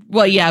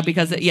 Well, yeah,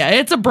 because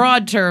it's a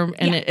broad term,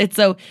 and it's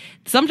so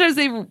sometimes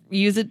they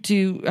use it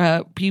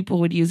to people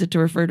would use it to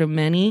refer to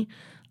many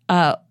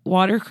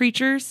water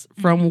creatures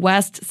from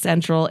West,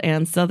 Central,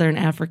 and Southern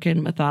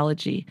African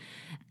mythology,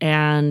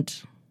 and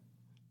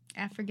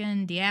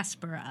African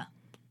diaspora,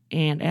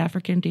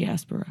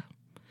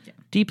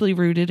 deeply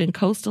rooted in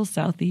coastal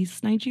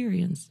Southeast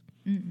Nigerians.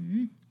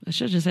 Mm-hmm. I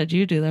should have just had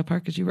you do that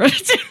part because you wrote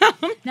it down.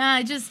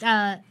 No,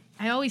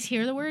 I always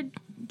hear the word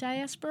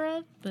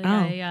diaspora, but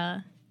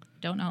I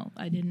don't know.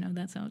 I didn't know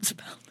that's how it's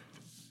spelled.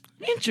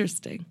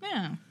 Interesting.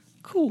 Yeah.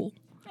 Cool.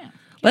 Yeah.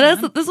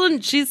 But this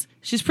one, she's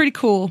pretty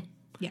cool.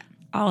 Yeah.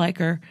 I like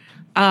her.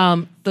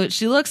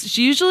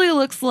 She usually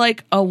looks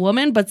like a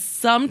woman, but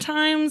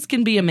sometimes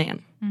can be a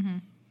man. Mm-hmm.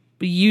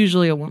 But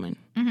usually a woman.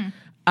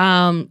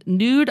 Mm-hmm.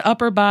 Nude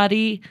upper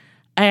body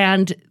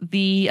and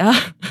the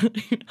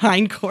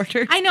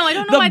hindquarters. I know. I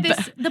don't know why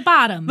the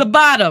bottom. The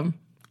bottom.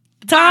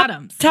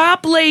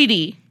 Top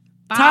lady.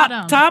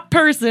 Bottom. Top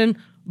person,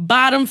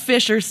 bottom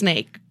fisher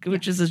snake,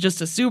 which is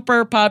just a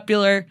super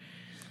popular.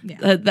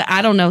 Yeah.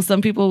 I don't know.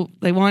 Some people,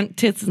 they want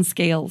tits and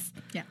scales.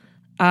 Yeah.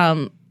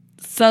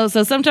 So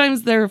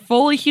sometimes they're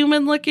fully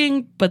human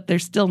looking, but they're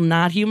still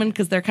not human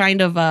because they're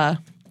kind of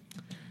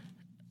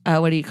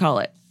what do you call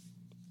it?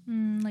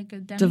 Like a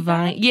demigod?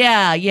 Divine.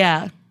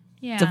 Yeah.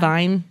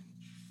 Divine.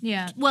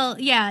 Yeah. Well,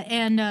 yeah,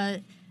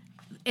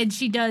 and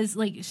she does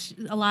like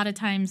a lot of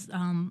times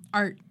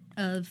art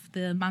of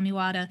the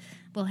Mamiwata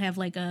will have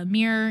like a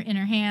mirror in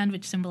her hand,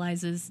 which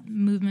symbolizes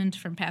movement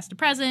from past to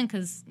present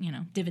because,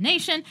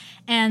 divination.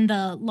 And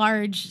the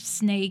large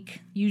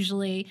snake,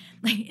 usually,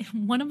 like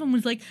one of them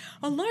was like,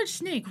 a large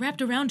snake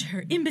wrapped around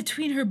her in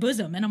between her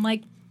bosom. And I'm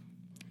like,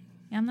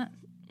 yeah, I'm not.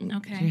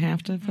 Okay. You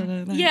have to put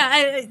it there.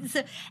 Yeah.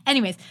 So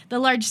anyways, the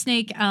large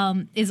snake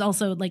is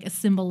also like a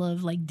symbol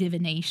of like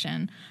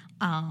divination.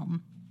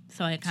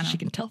 So I kind of. She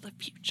can tell the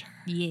future.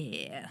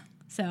 Yeah.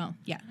 So,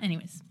 yeah.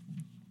 Anyways.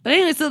 But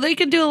anyway, so they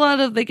can do a lot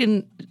of,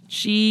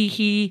 she,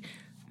 he,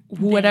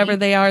 whatever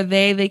they are,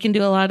 they can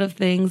do a lot of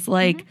things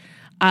like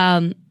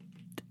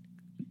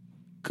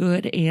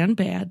good and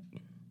bad.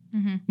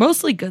 Mm-hmm.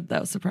 Mostly good,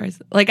 though,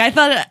 surprisingly. Like, I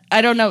thought,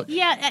 I don't know.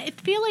 Yeah, I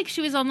feel like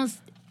she was almost,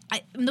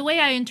 the way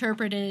I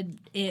interpreted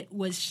it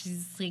was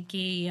she's like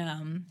a,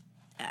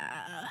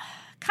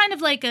 kind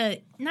of like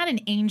not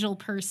an angel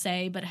per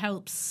se, but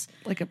helps.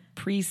 Like a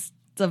priest,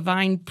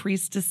 divine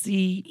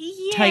priestessy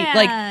type,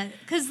 like,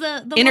 because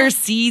the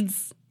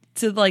intercedes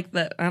to like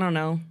I don't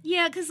know.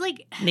 Yeah, because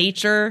like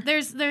nature.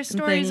 There's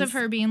stories of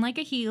her being like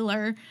a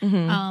healer.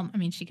 Mm-hmm. I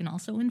mean, she can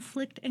also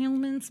inflict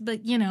ailments,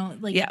 but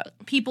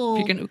people. If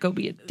you're gonna go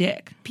be a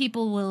dick,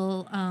 people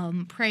will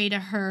pray to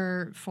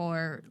her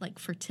for like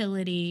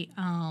fertility.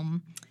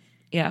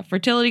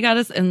 Fertility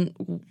goddess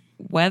and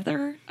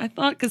weather. I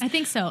thought because I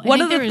think so. I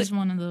think there is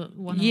one of the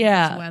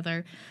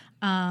weather.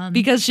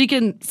 Because she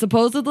can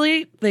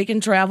supposedly they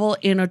can travel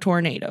in a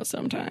tornado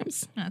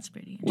sometimes. That's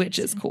pretty interesting. Which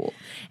is cool.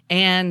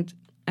 And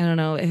I don't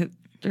know,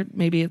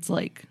 maybe it's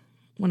like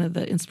one of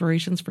the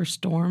inspirations for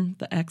Storm,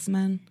 the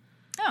X-Men.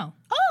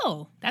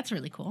 Oh, that's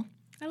really cool.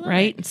 I love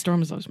right? it. And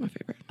Storm is always my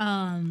favorite.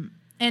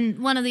 And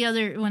one of the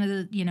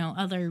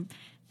other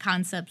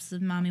concepts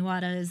of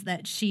Mamiwata is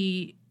that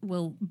she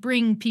will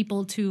bring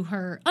people to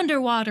her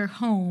underwater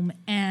home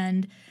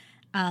and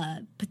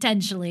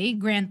potentially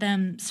grant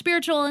them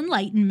spiritual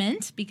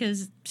enlightenment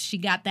because she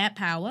got that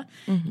power.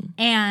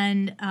 Mm-hmm.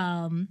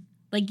 And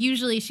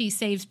usually she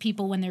saves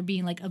people when they're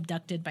being like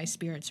abducted by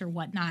spirits or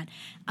whatnot.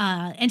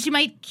 And she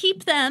might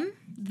keep them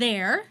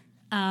there.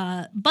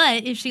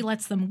 But if she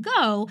lets them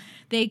go,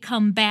 they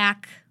come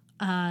back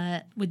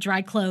with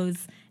dry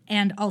clothes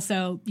and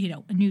also,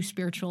 a new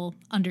spiritual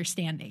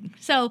understanding.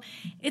 So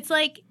it's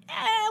like,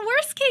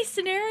 worst case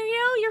scenario,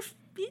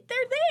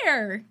 they're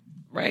there.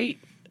 Right.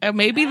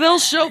 Maybe they'll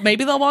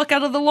walk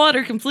out of the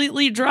water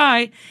completely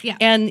dry. Yeah.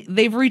 And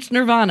they've reached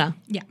nirvana.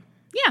 Yeah.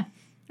 Yeah.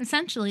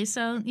 Essentially.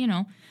 So,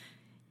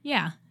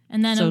 yeah.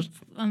 And then,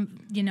 and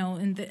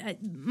the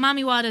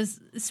Mamiwata's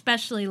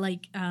especially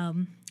like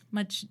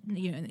much,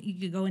 you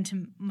could go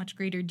into much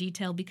greater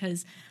detail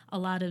because a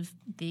lot of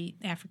the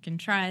African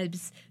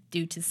tribes,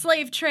 due to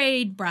slave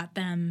trade, brought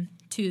them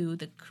to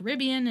the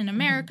Caribbean and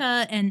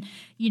America. Mm-hmm.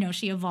 And,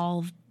 she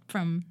evolved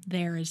from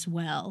there as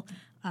well.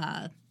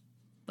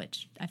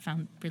 Which I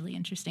found really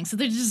interesting. So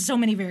there's just so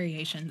many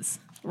variations.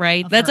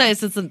 Right. That's why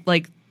it's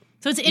like.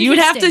 So it's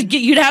interesting.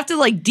 You'd have to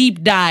like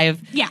deep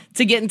dive. Yeah.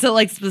 To get into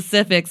like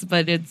specifics,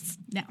 but it's.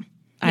 No.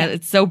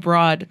 It's so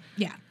broad.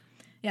 Yeah.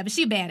 Yeah, but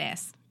she's a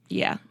badass.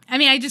 Yeah. I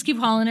mean, I just keep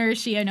calling her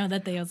she. I know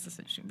that they also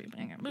said she'd be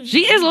banging.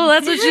 She is. Well,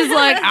 that's what she's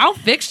like. I'll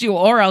fix you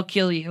or I'll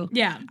kill you.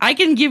 Yeah. I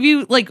can give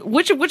you like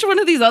which one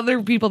of these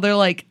other people? They're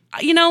like,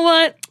 you know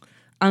what?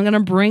 I'm going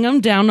to bring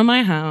them down to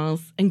my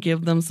house and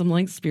give them some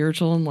like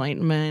spiritual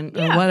enlightenment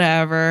or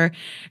whatever.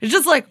 It's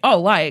just like,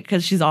 oh, why?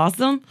 Because she's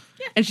awesome.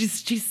 Yeah. And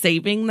she's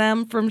saving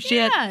them from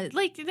shit. Yeah.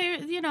 Like they're,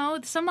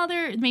 some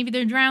other, maybe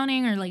they're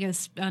drowning or like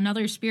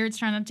another spirit's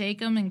trying to take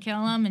them and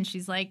kill them. And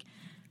she's like,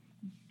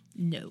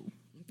 no.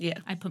 Yeah.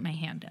 I put my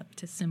hand up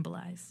to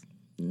symbolize.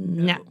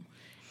 No.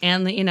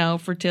 And the,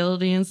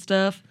 fertility and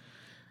stuff.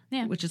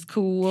 Yeah. Which is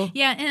cool.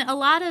 Yeah. And a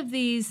lot of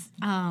these,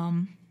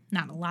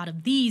 not a lot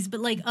of these,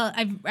 but like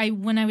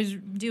when I was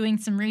doing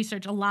some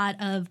research, a lot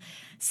of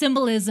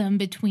symbolism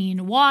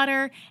between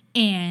water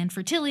and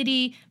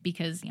fertility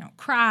because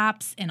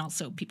crops and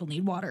also people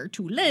need water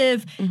to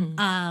live.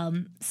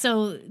 Mm-hmm.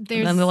 So there's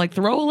and then they're like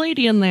throw a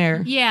lady in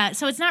there. Yeah,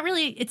 so it's not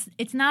really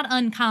it's not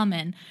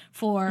uncommon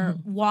for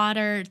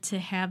water to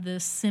have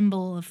this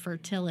symbol of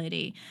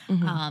fertility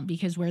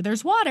because where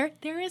there's water,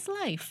 there is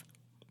life.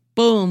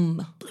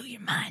 Boom, blew your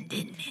mind,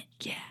 didn't it?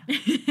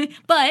 Yeah,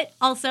 but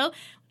also.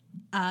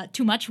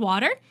 Too much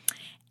water,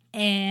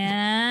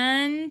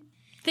 and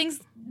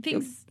things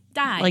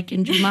die. Like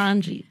in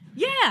Jumanji.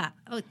 Yeah.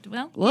 Oh,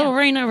 well. Little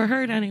rain never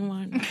hurt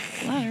anyone.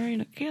 A lot of rain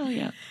will kill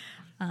you.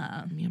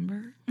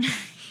 Remember?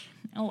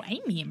 Oh, I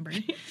remember.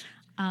 Okay.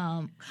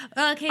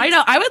 I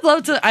know. I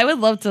would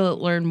love to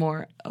learn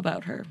more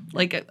about her.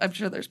 Like, I'm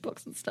sure there's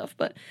books and stuff,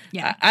 but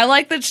yeah, I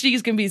like that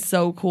she's gonna be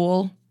so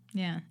cool.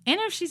 Yeah. And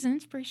if she's an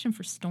inspiration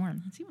for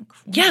Storm, that's even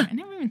cooler. Yeah. I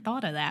never even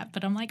thought of that,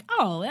 but I'm like,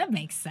 oh, that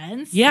makes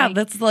sense. Yeah, like,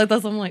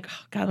 that's I'm like,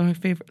 oh, God, my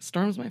favorite.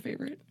 Storm's my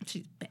favorite.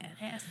 she's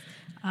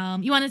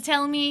badass. You want to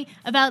tell me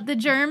about the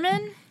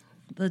German?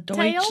 The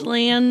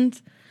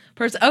Deutschland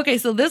person. Okay,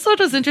 so this one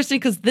was interesting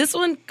because this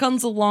one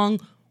comes along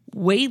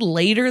way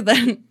later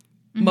than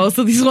most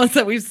of these ones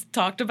that we've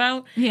talked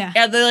about. Yeah.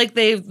 And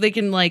they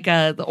can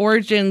the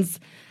origins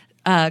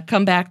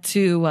come back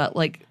to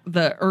like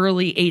the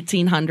early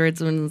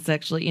 1800s when it's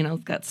actually,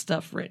 got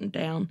stuff written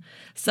down.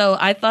 So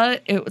I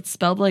thought it was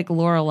spelled like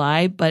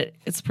Lorelei, but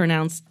it's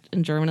pronounced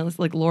in German. It's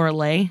like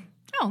Lorelei.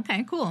 Oh,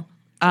 okay, cool.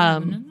 I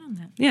wouldn't have known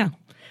that. Yeah.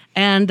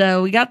 And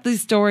we got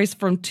these stories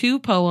from two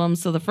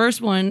poems. So the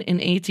first one in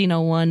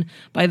 1801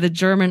 by the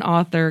German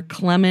author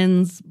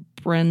Clemens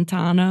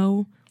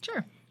Brentano.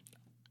 Sure.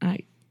 I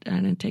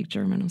didn't take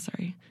German. I'm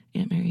sorry,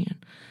 Aunt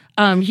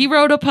Marianne. He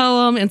wrote a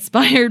poem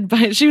inspired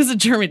by. She was a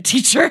German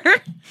teacher.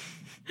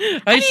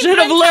 I should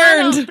have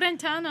learned.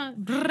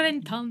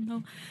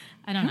 Brentano.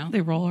 I don't know.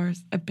 They roll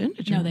R's. I've been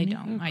to Germany.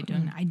 No, they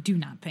don't. I do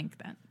not think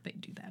that they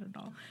do that at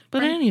all.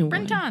 But anyway,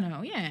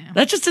 Brentano, yeah.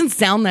 That just didn't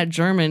sound that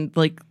German,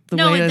 like the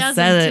way I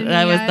said it.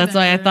 That's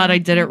why I thought I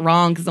did it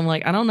wrong because I'm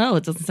like, I don't know.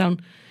 It doesn't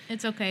sound.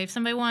 It's okay if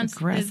somebody wants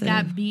aggressive.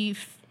 Has got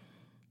beef.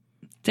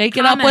 Take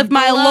it up with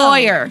my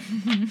lawyer.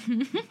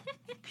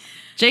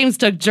 James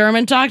took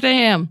German. Talk to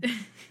him.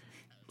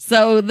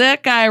 So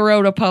that guy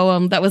wrote a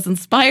poem that was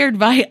inspired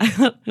by,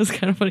 it was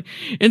kind of funny,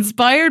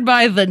 inspired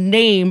by the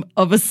name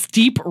of a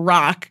steep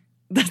rock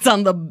that's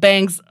on the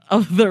banks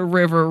of the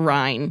River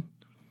Rhine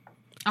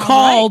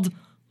called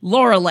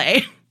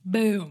Lorelei.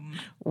 Boom.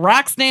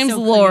 Rock's name's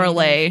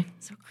Lorelei.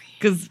 So creative.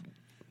 Because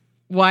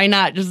why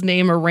not just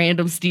name a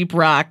random steep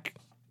rock?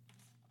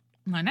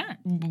 Why not?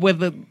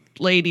 With a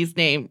lady's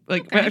name.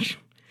 Like, Okay.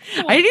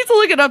 Cool. I need to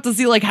look it up to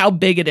see like how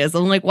big it is.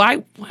 I'm like,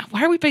 why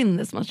are we paying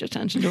this much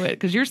attention to it?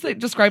 Because you're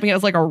describing it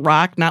as like a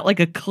rock, not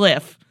like a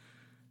cliff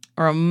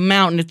or a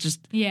mountain. It's just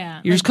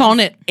you're just calling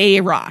it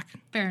a rock.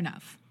 Fair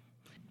enough.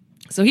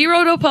 So he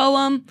wrote a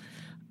poem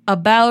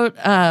about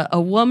a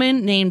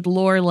woman named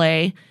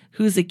Lorelei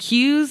who's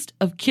accused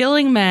of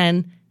killing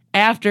men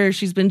after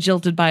she's been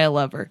jilted by a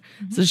lover.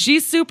 Mm-hmm. So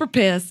she's super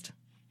pissed,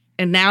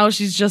 and now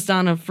she's just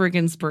on a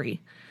friggin'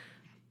 spree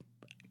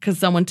because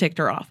someone ticked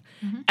her off.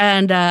 Mm-hmm.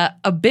 And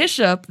a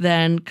bishop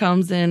then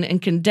comes in and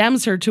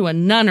condemns her to a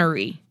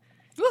nunnery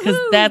because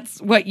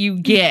that's what you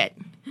get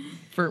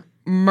for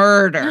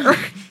murder.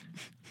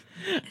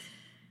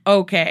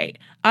 Okay.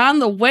 On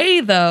the way,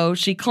 though,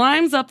 she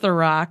climbs up the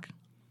rock,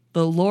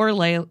 the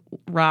Lorelei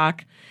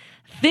rock,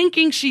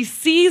 thinking she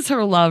sees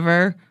her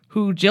lover,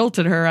 who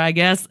jilted her, I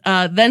guess.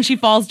 Then she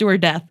falls to her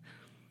death.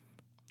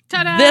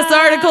 Ta-da! This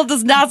article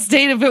does not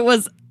state if it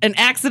was an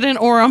accident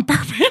or on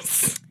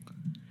purpose.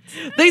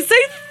 They say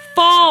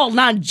fall,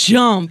 not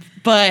jump,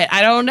 but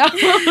I don't know.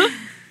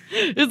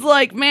 It's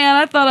like, man,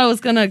 I thought I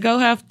was going to go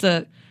have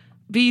to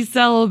be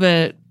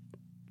celibate.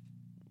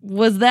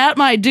 Was that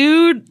my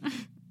dude?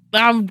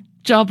 I'm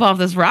jump off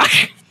this rock.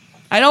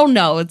 I don't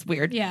know. It's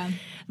weird. Yeah.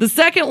 The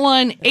second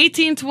one,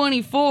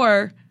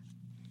 1824,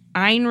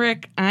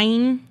 Heinrich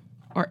Heine,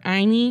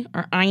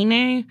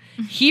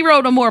 he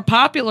wrote a more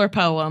popular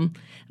poem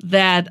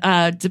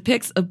that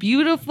depicts a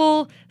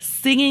beautiful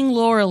singing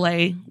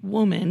Lorelei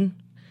woman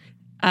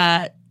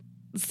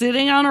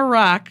sitting on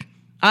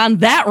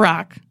that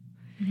rock,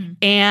 mm-hmm.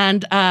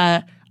 and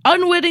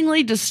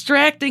unwittingly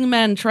distracting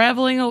men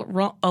traveling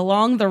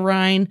along the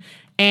Rhine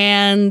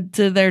and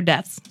to their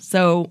deaths.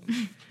 So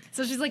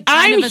she's like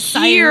kind of a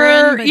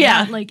siren, but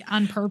not like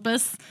on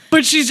purpose.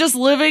 But she's just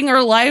living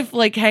her life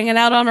like hanging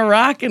out on a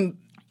rock, and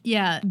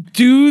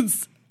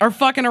dudes are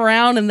fucking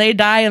around and they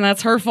die, and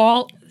that's her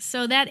fault.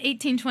 So that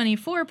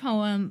 1824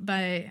 poem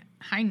by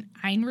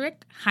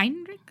Heinrich,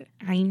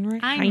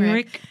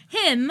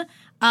 him,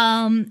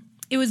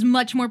 it was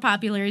much more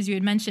popular, as you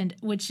had mentioned,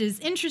 which is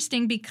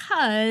interesting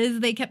because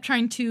they kept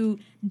trying to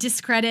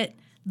discredit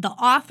the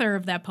author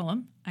of that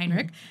poem,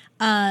 Heinrich,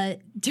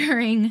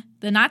 during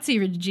the Nazi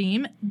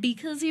regime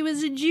because he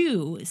was a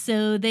Jew.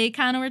 So they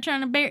kind of were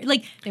trying to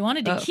they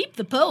wanted to keep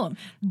the poem,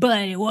 but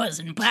it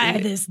wasn't by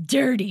this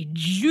dirty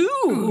Jew.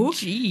 Oh,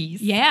 jeez.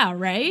 Yeah,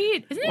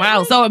 right?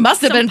 Wow, so it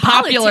must have been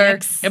popular.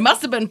 It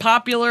must have been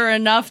popular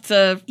enough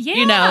to,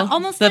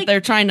 almost that like,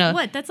 they're trying to...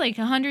 What, that's like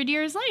 100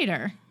 years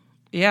later.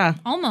 Yeah.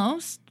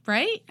 Almost,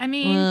 right? I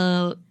mean...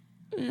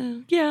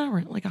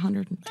 like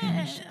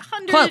 110.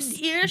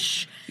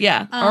 100-ish.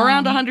 Yeah,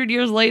 around 100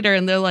 years later,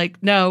 and they're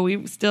like, no,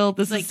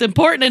 this is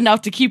important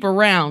enough to keep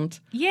around.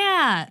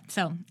 Yeah.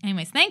 So,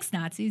 anyways, thanks,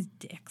 Nazis.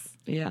 Dicks.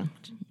 Yeah.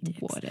 Dicks.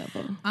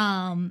 Whatever.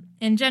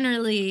 And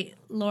generally,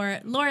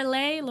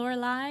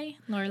 Lorelei,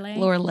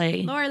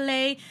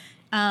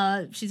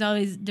 she's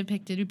always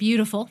depicted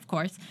beautiful, of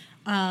course.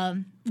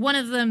 One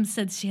of them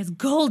said she has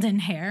golden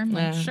hair. I'm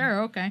like,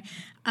 sure, okay.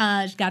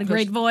 She's got a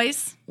great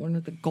voice. One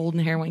of the golden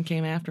hair one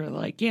came after her,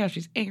 like, yeah,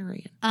 she's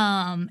Aryan.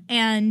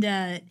 And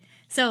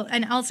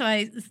also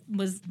I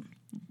was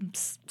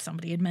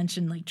somebody had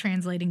mentioned, like,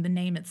 translating the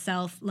name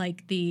itself.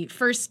 Like, the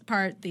first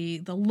part,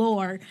 the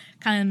lore,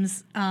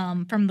 comes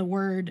from the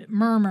word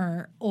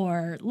murmur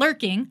or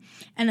lurking.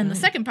 And then the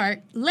second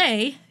part,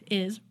 lay,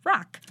 is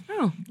rock.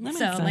 Oh, that makes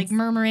sense. So, like,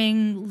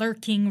 murmuring,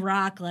 lurking,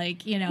 rock,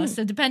 like,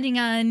 so depending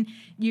on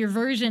your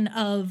version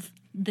of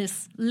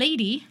this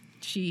lady,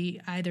 she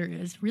either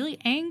is really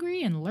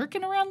angry and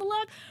lurking around the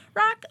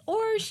rock,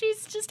 or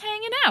she's just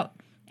hanging out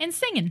and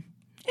singing.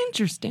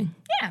 Interesting.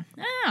 Yeah,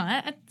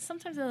 I don't know.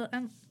 Sometimes I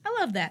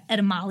love that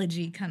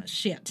etymology kind of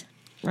shit.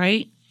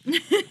 Right?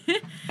 I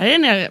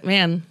didn't know it.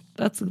 Man,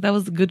 that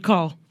was a good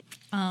call.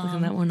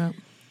 Looking that one up.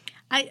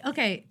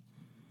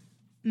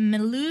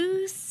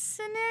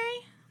 Melusine?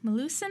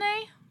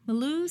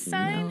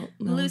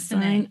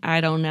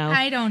 I don't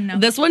know.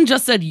 This one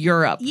just said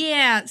Europe.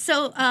 Yeah,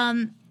 so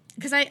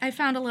because I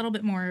found a little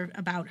bit more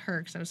about her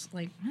because I was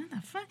like, what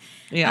the fuck?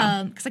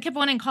 Yeah. Because I kept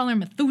wanting to call her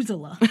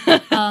Methuselah. So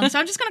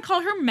I'm just going to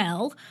call her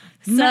Mel.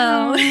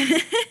 So,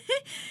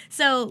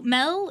 so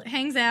Mel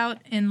hangs out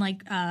in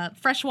like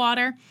fresh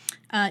water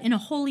in a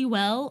holy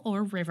well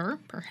or river,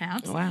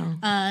 perhaps. Wow.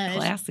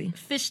 Classy.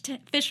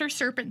 Fish or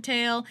serpent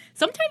tail.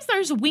 Sometimes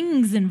there's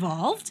wings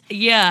involved.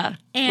 Yeah.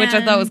 Which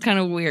I thought was kind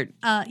of weird.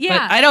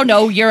 Yeah. But I don't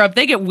know, Europe,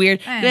 they get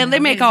weird. They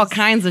make all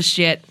kinds of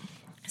shit.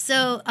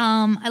 So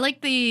I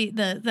like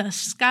the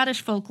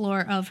Scottish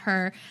folklore of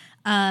her.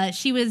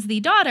 She was the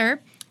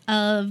daughter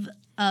of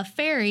a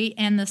fairy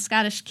and the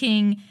Scottish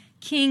King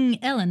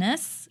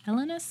Elenus.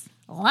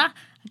 What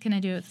can I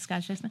do with the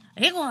Scottish accent?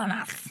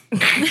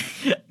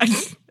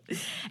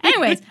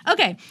 Anyways,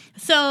 okay.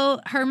 So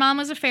her mom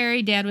was a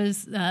fairy, dad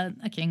was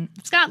a king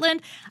of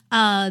Scotland,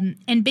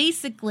 and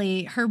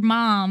basically her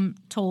mom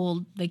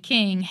told the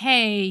king,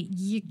 "Hey,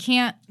 you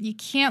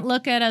can't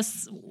look at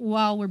us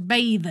while we're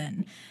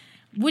bathing."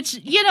 Which,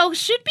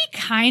 should be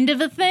kind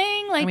of a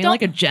thing. Like,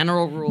 like a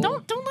general rule.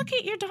 Don't look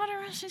at your daughter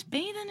when she's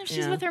bathing if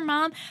she's with her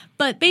mom.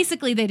 But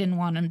basically, they didn't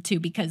want him to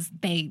because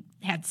they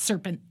had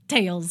serpent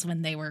tails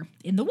when they were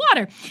in the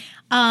water.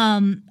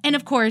 And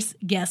of course,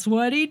 guess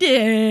what he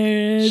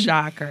did?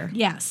 Shocker.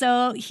 Yeah.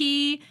 So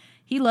he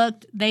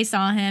looked. They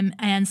saw him,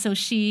 and so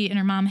she and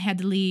her mom had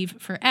to leave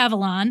for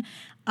Avalon,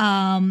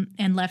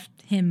 and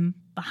left him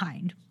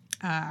behind.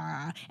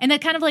 And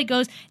that kind of like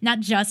goes not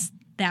just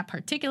that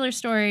particular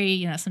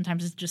story,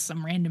 sometimes it's just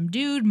some random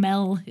dude.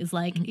 Mel is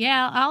like,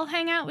 yeah, I'll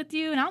hang out with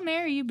you and I'll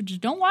marry you, but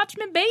just don't watch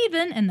me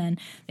bathing. And then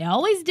they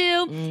always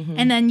do. Mm-hmm.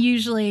 And then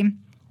usually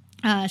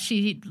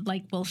she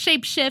will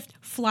shapeshift,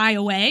 fly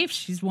away if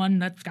she's one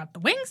that's got the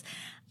wings.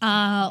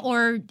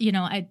 Or,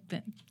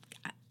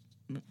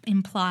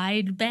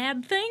 implied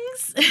bad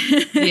things.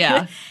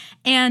 Yeah.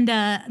 And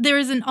there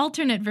is an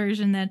alternate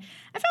version that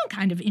I found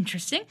kind of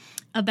interesting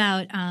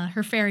about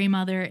her fairy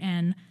mother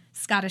and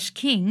Scottish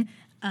king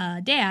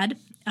dad.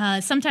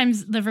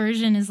 Sometimes the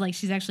version is like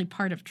she's actually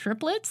part of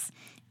triplets,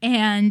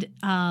 and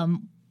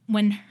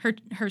when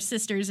her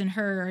sisters and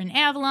her are in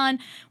Avalon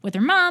with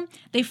her mom,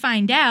 they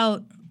find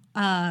out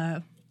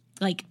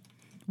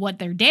what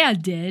their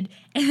dad did,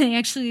 and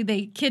they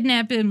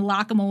kidnap him,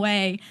 lock him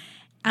away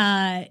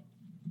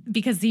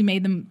because he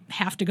made them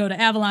have to go to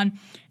Avalon,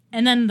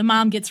 and then the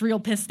mom gets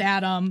real pissed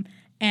at him.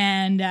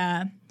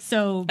 And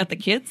so... At the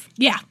kids?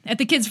 Yeah, at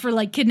the kids for,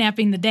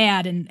 kidnapping the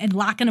dad and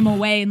locking him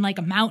away in,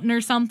 a mountain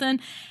or something.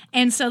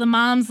 And so the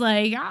mom's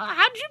like,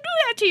 how'd you do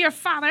that to your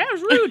father? That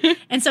was rude.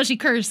 And so she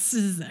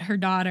curses her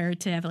daughter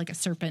to have, a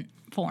serpent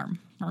form,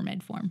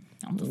 mermaid form.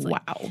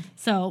 Wow.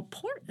 So,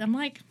 I'm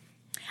like...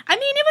 I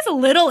mean, it was a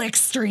little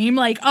extreme.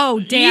 Dad...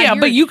 Yeah,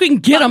 but you can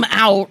get him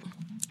out.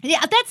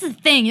 Yeah, that's the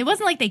thing. It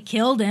wasn't like they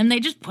killed him. They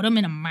just put him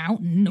in a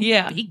mountain. No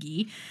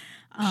biggie.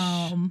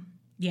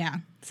 Yeah.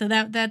 So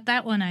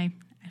that one I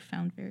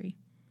found very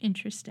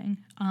interesting.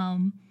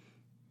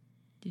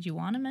 Did you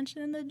want to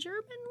mention the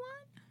German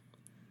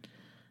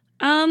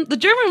one? The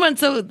German one,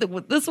 so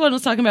this one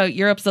was talking about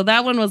Europe, so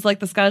that one was like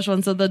the Scottish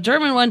one. So the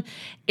German one,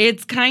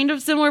 it's kind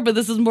of similar, but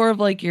this is more of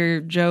like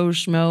your Joe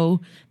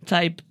Schmo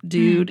type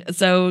dude.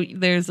 So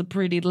there's a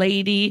pretty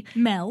lady.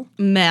 Mel.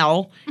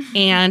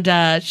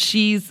 And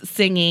she's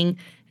singing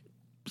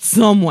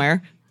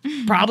somewhere,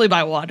 probably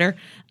by water.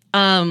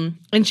 And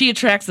she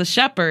attracts a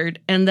shepherd,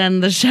 and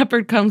then the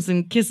shepherd comes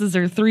and kisses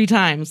her 3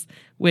 times,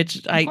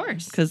 which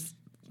because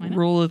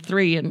rule of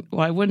 3, and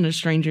why wouldn't a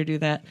stranger do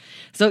that?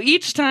 So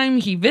each time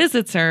he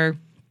visits her,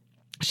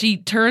 she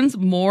turns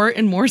more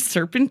and more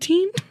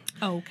serpentine.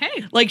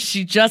 Okay.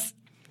 She just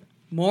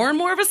more and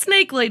more of a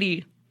snake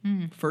lady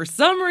for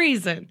some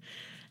reason.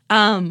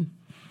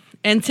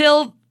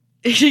 Until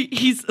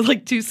he's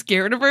too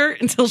scared of her,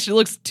 until she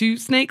looks too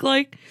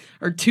snake-like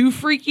or too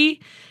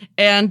freaky.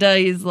 And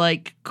he's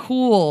like,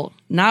 cool,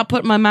 not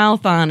put my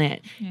mouth on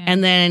it. Yeah.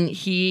 And then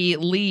he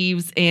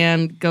leaves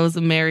and goes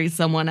and marries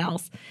someone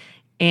else.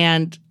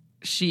 And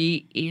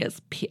she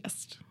is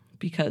pissed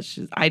because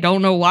I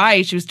don't know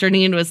why she was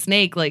turning into a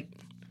snake.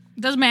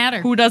 Doesn't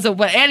matter. Who doesn't?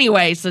 But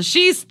anyway, so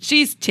she's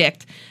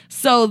ticked.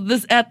 So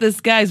at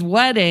this guy's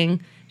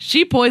wedding,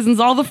 she poisons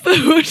all the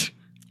food.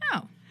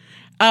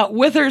 Oh.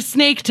 With her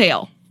snake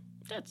tail.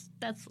 That's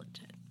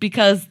legit.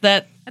 because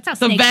That's how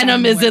the snake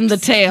venom venom is in the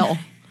works. tail.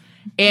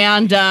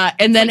 And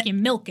then Like you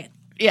milk it.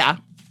 yeah,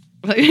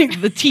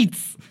 the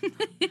teats.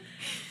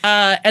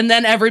 And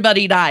then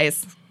everybody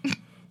dies.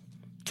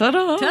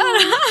 Ta-da!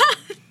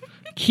 Ta-da!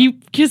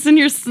 Keep kissing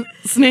your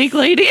snake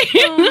lady.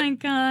 Oh my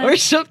god. Or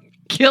she'll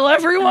kill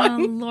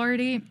everyone. Oh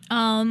lordy.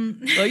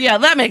 So yeah,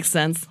 that makes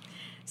sense.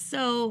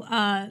 So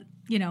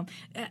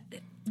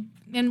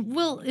and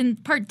in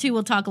part 2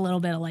 we'll talk a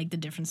little bit of like the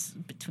difference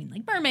between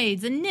like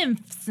mermaids and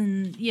nymphs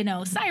and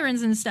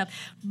sirens and stuff.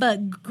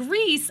 But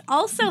Greece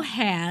also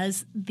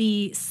has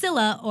the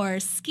Scylla or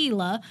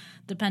Scylla,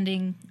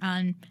 depending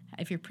on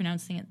if you're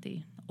pronouncing it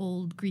the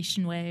old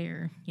Grecian way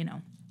or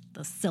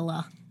the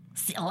Scylla.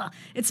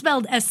 It's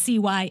spelled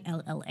Scylla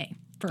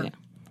for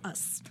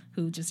us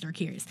who just are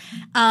curious.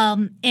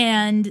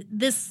 And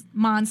this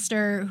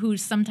monster, who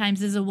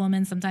sometimes is a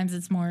woman, sometimes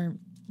it's more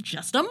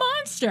just a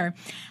monster.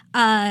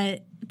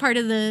 Part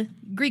of the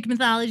Greek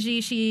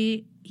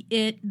mythology,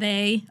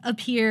 they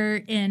appear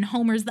in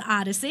Homer's The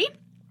Odyssey,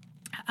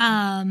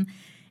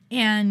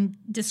 and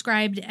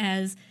described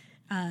as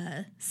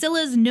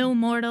Scylla's no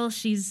mortal.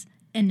 She's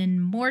an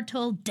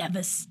immortal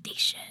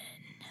devastation.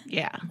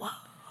 Yeah. Whoa.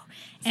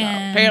 So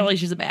apparently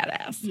she's a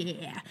badass.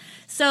 Yeah.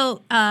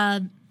 So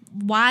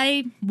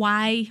why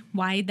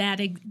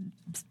that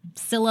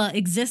Scylla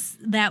exists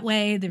that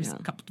way? There's a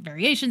couple of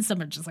variations. Some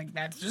are just like,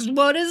 that's just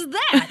what is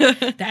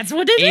that? That's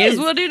what it is. Is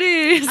what it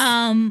is.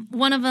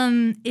 One of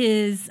them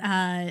is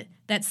that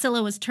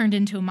Scylla was turned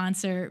into a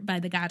monster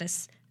by the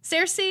goddess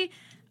Circe,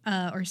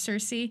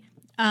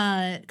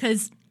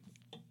 because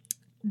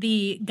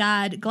the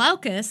god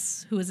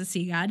Glaucus, who was a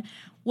sea god,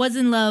 was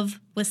in love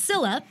with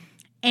Scylla,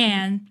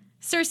 and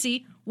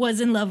Circe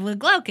was in love with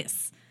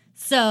Glaucus.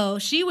 So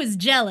she was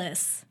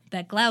jealous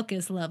that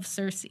Glaucus loved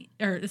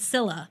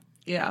Scylla.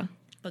 Yeah.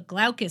 But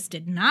Glaucus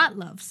did not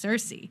love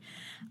Circe.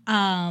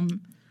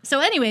 So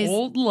anyways.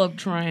 Old love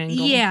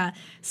triangle. Yeah.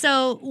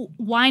 So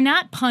why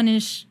not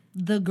punish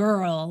the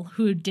girl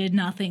who did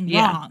nothing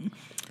wrong?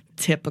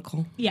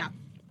 Typical. Yeah.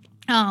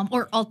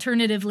 Or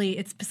alternatively,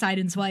 it's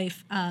Poseidon's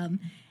wife,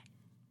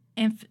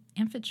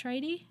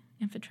 Amphitrite,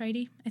 I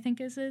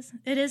think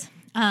it is.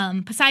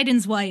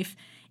 Poseidon's wife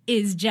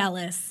is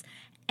jealous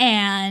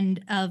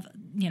and of,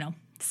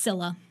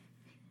 Scylla,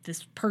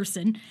 this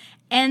person.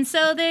 And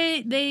so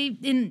they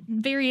in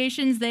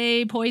variations,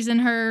 they poison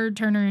her,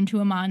 turn her into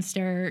a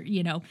monster,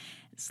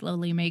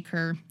 slowly make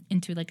her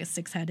into like a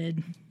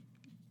 6-headed,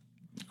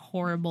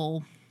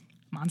 horrible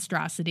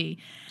monstrosity,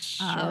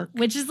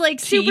 which is like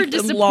super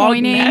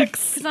disappointing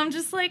because I'm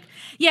just like,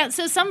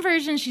 so some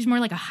versions she's more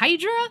like a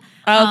hydra.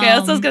 Okay,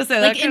 that's what I was gonna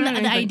say. Like in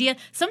the idea,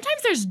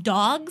 sometimes there's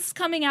dogs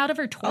coming out of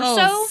her torso.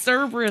 Oh,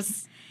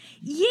 Cerberus.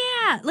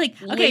 Yeah, like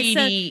okay,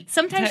 so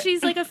sometimes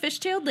she's like a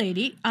fish-tailed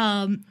lady.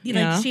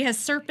 Like she has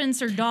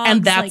serpents or dogs,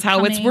 and that's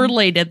how it's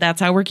related.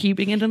 That's how we're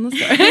keeping it in the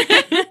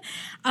story.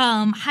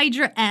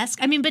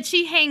 Hydra-esque. I mean, but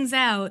she hangs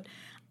out,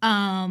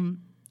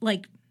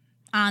 like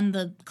on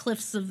the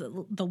cliffs of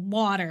the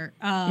water,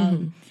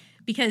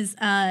 because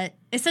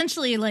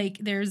essentially, like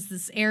there's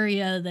this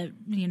area that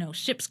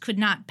ships could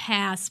not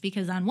pass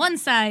because on one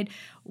side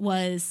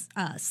was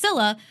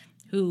Scylla,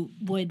 who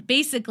would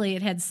basically,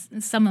 it had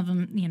some of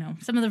them,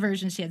 some of the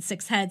versions she had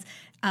 6 heads.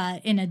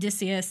 In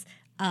Odysseus,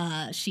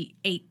 she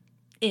ate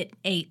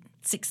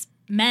 6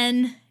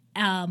 men,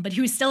 but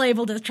he was still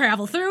able to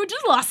travel through.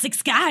 Just lost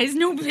 6 guys.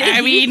 No,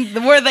 I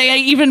mean, were they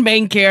even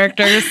main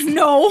characters?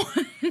 No.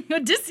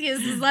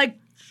 Odysseus is like,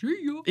 see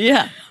you.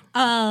 Yeah.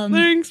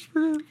 Thanks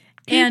for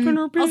keeping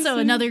her busy. Also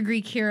another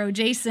Greek hero,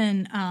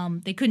 Jason.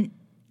 They couldn't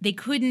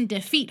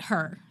defeat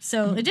her.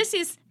 So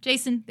Odysseus,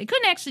 Jason, they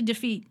couldn't actually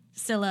defeat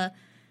Scylla,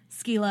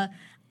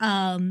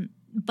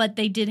 but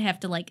they did have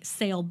to like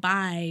sail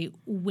by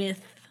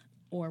with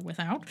or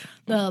without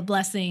the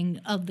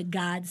blessing of the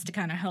gods to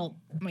kind of help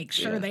make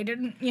sure they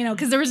didn't,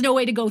 because there was no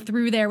way to go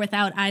through there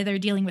without either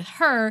dealing with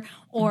her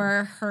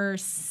or her,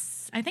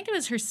 I think it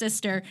was her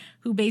sister,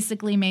 who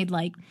basically made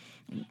like,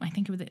 I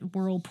think it was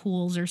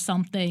whirlpools or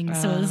something.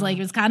 So it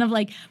was kind of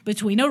like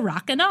between a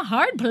rock and a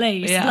hard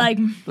place. Yeah. Like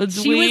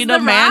between a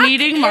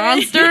man-eating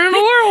monster and a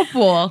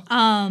whirlpool.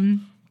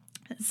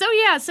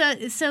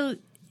 So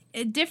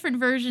different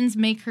versions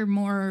make her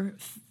more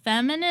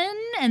feminine,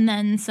 and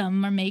then some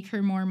make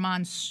her more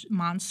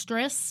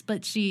monstrous.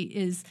 But she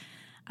is,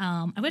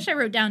 I wish I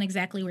wrote down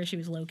exactly where she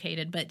was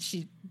located, but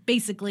she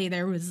basically,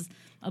 there was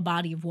a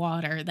body of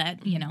water that,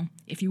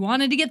 if you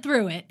wanted to get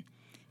through it,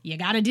 you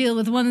got to deal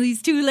with one of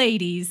these 2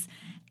 ladies.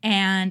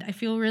 And I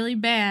feel really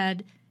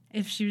bad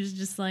if she was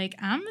just like,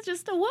 I'm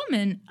just a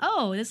woman.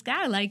 Oh, this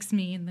guy likes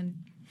me. And then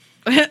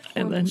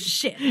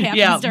shit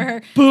happens to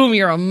her. Boom,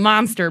 you're a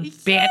monster,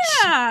 bitch.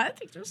 Yeah, I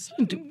think just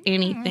do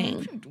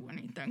anything.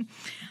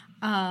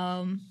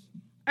 All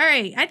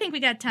right, I think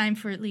we got time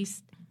for at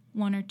least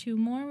 1 or 2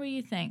 more. What do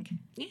you think?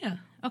 Yeah.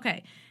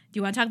 Okay. Do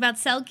you want to talk about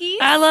Selkies?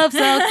 I love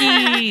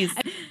Selkies.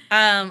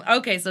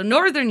 Okay, so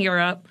Northern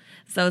Europe.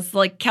 So it's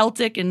like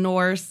Celtic and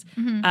Norse.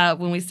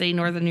 When we say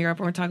Northern Europe,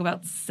 we're talking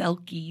about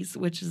Selkies,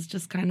 which is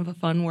just kind of a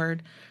fun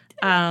word.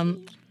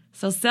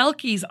 So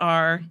selkies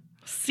are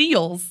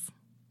seals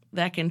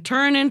that can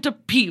turn into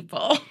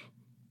people.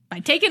 By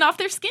taking off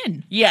their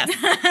skin. Yes.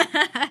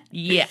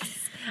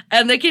 Yes.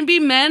 And they can be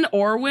men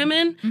or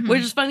women,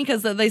 which is funny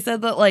because they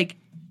said that, like,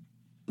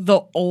 the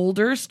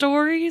older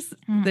stories,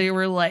 they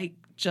were, like,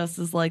 just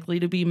as likely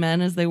to be men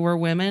as they were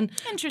women.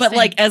 Interesting. But,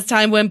 like, as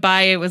time went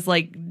by, it was,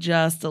 like,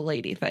 just a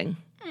lady thing.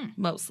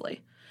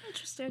 Mostly.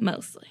 Interesting.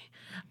 Mostly.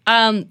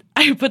 I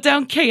put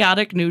down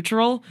chaotic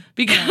neutral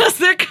because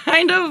they're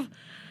kind of,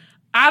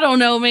 I don't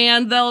know,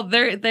 man.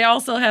 They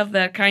also have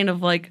that kind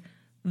of, like,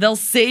 they'll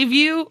save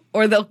you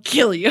or they'll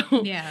kill you.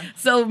 Yeah.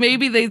 So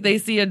maybe they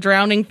see a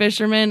drowning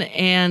fisherman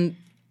and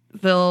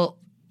they'll,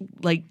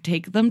 like,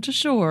 take them to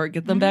shore,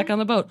 get them back on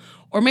the boat.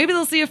 Or maybe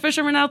they'll see a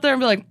fisherman out there and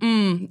be like,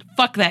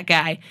 fuck that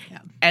guy. Yeah.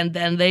 And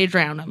then they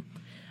drown him.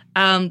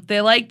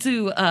 They like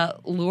to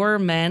lure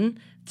men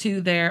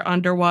to their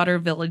underwater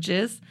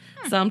villages.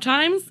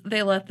 Sometimes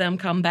they let them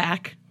come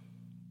back,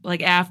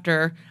 like,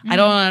 after.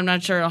 I'm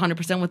not sure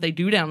 100% what they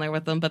do down there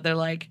with them, but they're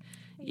like,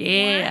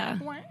 yeah.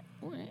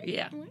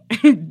 Yeah.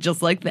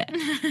 Just like that.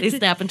 They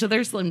snap into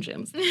their Slim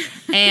Jims.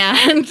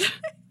 And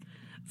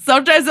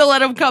sometimes they'll let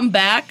them come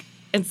back,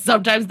 and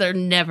sometimes they're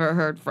never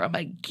heard from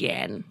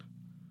again.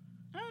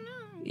 Oh,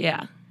 no.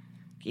 Yeah.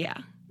 Yeah.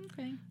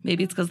 Okay.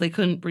 Maybe it's because they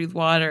couldn't breathe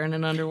water in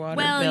an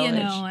underwater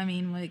village. I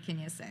mean, what can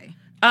you say?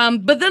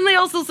 But then they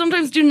also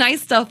sometimes do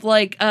nice stuff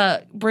like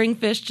bring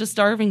fish to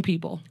starving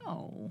people.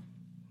 Oh.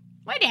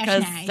 Why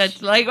that's nice.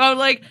 That's like, I'm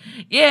like,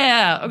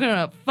 yeah, I'm going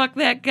to fuck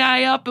that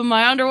guy up in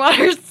my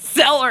underwater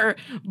cellar,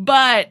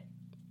 but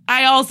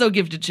I also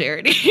give to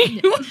charity.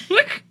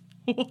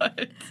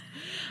 What?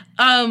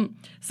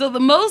 So the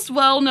most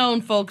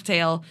well-known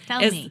folktale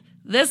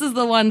this is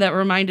the one that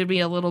reminded me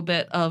a little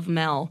bit of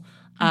Mel,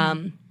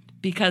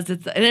 because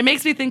and it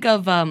makes me think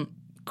of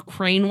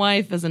Crane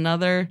Wife as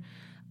another.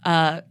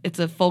 It's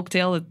a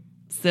folktale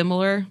that's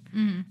similar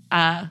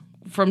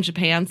from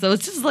Japan, so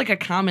it's just like a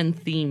common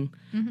theme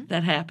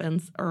that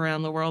happens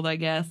around the world, I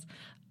guess.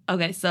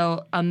 Okay,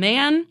 so a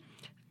man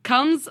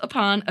comes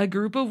upon a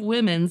group of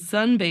women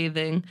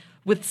sunbathing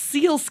with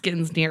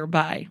sealskins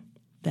nearby.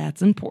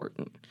 That's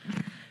important.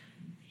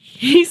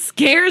 He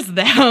scares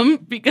them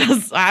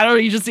because, I don't know,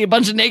 you just see a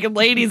bunch of naked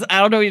ladies. I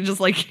don't know, he just,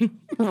 like,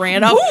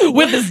 ran up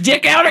with his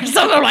dick out or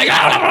something. I'm like,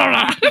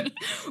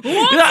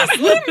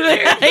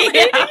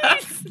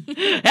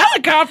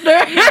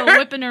 helicopter.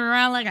 Whipping her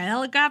around like a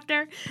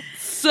helicopter.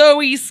 So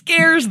he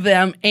scares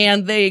them,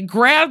 and they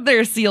grab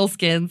their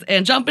sealskins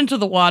and jump into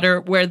the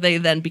water where they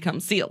then become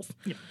seals.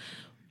 Yep.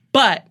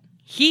 But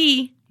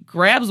he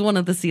grabs one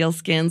of the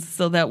sealskins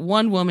so that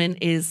one woman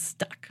is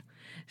stuck.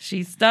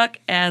 She's stuck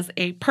as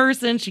a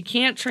person. She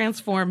can't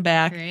transform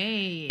back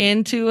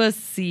into a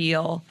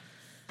seal,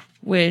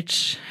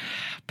 which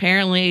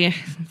apparently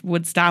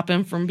would stop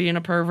him from being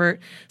a pervert.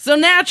 So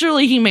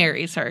naturally, he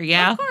marries her,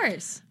 yeah? Of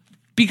course.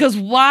 Because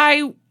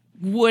why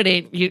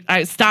wouldn't you?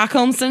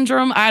 Stockholm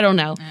Syndrome? I don't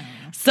know.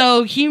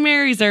 So he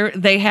marries her.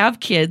 They have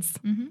kids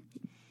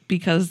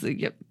because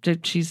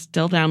she's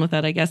still down with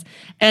that, I guess.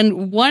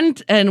 And one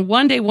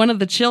day, one of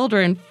the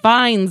children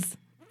finds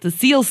the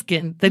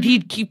sealskin that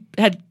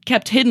had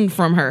kept hidden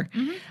from her.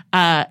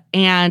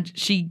 And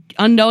she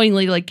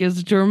unknowingly, like, gives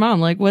it to her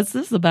mom, like, what's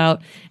this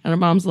about? And her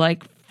mom's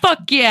like,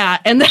 fuck yeah.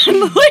 And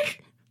then,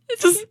 like, it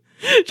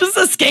just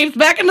escapes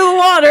back into the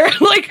water.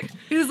 Like,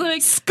 he's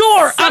like,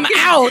 score, I'm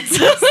out.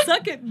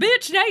 Suck it,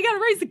 bitch. Now you gotta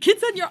raise the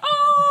kids on your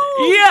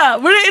own. Yeah,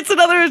 but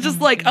it's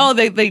just like, oh,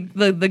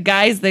 the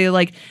guys,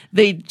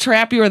 they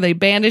trap you or they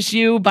banish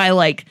you by,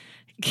 like,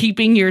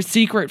 keeping your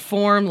secret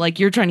form, like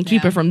you're trying to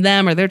keep it from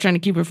them or they're trying to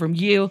keep it from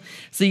you,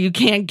 so you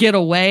can't get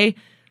away.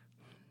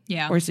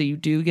 Yeah. Or so you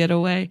do get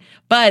away.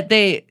 But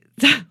that's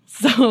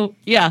so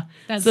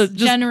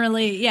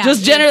generally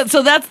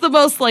so that's the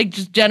most, like,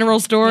 just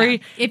general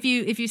story. Yeah.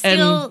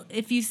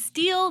 If you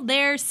steal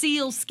their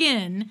seal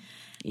skin,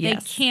 they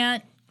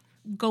can't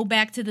go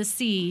back to the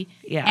sea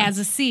as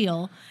a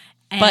seal.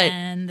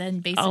 And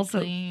then basically also,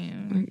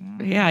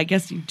 I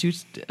guess you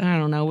just, I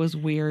don't know, it was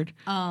weird.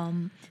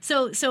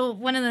 So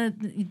one of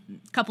the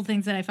couple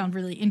things that I found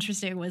really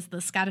interesting was the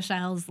Scottish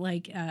Isles,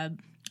 like,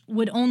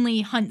 would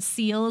only hunt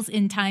seals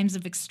in times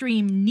of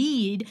extreme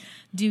need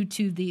due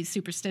to the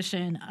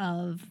superstition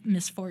of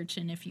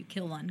misfortune if you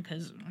kill one,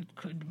 because it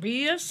could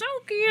be a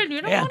selkie and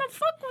you don't want to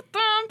fuck with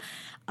them.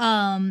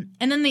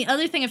 And then the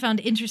other thing I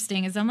found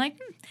interesting is I'm like,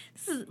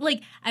 this is,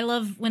 like, I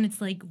love when it's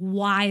like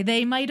why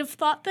they might have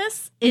thought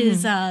this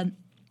is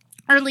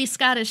early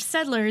Scottish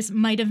settlers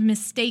might have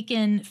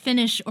mistaken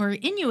Finnish or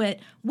Inuit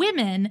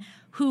women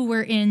who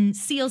were in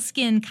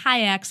sealskin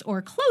kayaks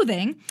or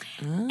clothing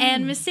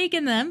and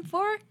mistaken them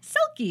for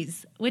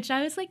selkies, which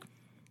I was like,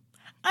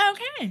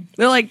 okay.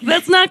 They're like,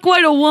 that's not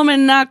quite a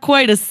woman, not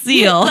quite a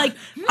seal. Like,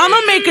 I'm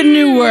going to make a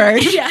new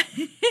word. Yeah.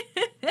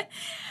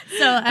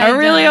 So I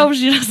really hope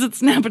she doesn't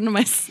snap into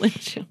my Slim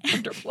Jim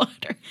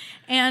underwater.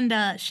 And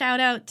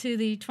shout out to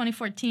the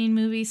 2014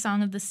 movie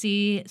Song of the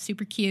Sea,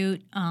 super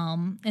cute.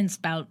 And it's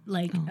about,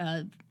 like,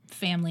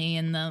 family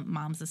and the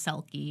mom's a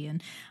selkie,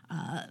 and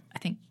I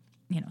think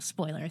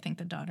spoiler, I think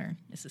the daughter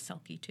is a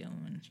Selkie too.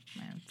 And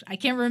I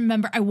can't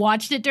remember. I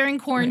watched it during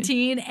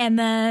quarantine, and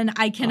then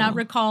I cannot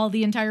recall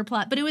the entire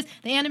plot. But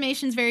the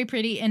animation's very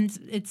pretty, and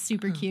it's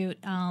super cute.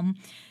 And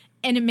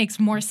it makes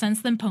more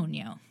sense than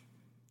Ponyo,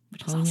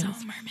 which is also a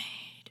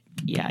mermaid.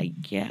 Yeah, I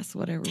guess,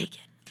 whatever. Take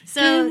it.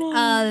 So,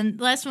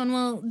 last one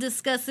we'll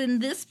discuss in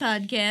this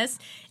podcast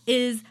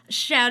is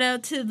shout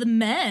out to the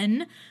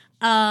men.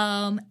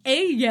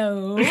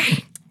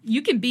 Ayo,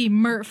 you can be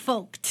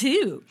merfolk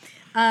too.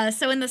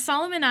 So in the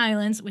Solomon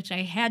Islands, which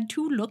I had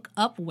to look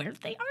up where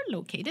they are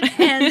located,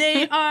 and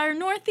they are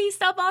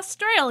northeast of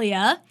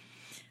Australia.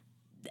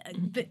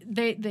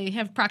 They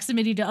have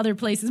proximity to other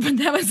places, but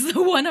that was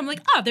the one I'm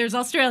like, there's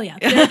Australia.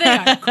 There they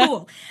are.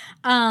 Cool.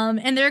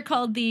 And they're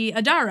called the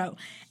Adaro.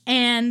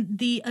 And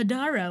the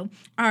Adaro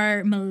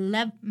are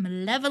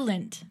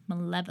maleficent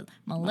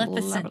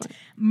malevolent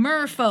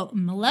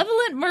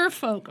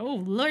merfolk. Oh,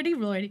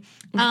 lordy.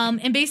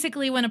 And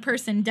basically when a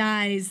person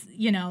dies,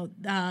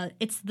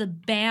 it's the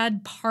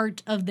bad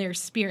part of their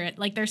spirit.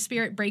 Like their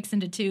spirit breaks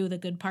into two. The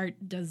good part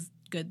does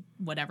good,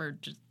 whatever,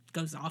 just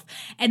goes off.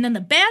 And then the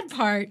bad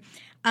part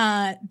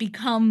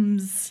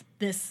becomes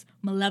this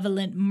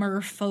malevolent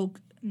merfolk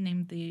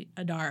named the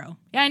Adaro.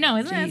 Yeah, I know.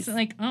 Isn't that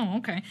like,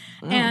 okay.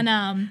 Oh.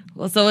 And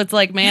well, so it's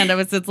like Manda.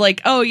 It's like,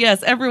 oh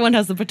yes, everyone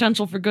has the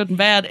potential for good and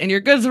bad, and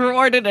your good's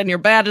rewarded and your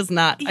bad is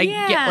not. So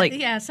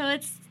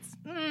it's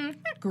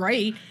not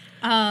great.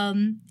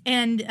 And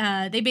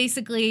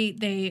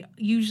they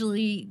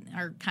usually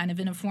are kind of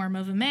in a form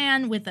of a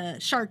man with a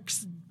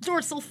shark's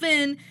dorsal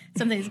fin.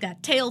 Somebody's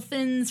got tail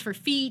fins for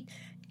feet,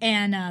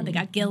 and they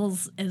got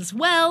gills as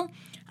well.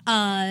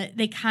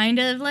 They kind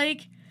of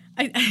like.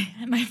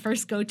 My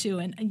first go-to,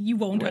 and you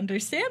won't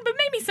understand, but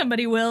maybe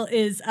somebody will,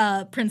 is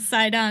Prince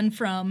Sidon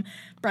from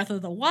Breath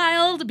of the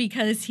Wild,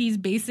 because he's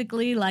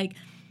basically like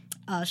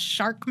a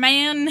shark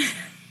man.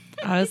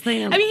 I was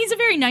thinking. I mean, he's a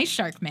very nice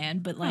shark man,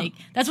 but like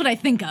that's what I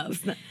think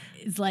of.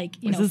 It's like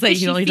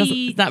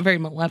it's not very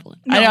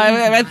malevolent. No,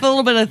 I feel a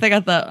little bit. I think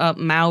of the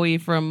Maui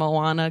from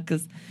Moana,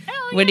 because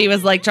when he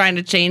was like trying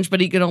to change,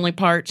 but he could only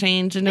part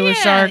change into a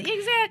shark.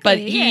 Exactly. But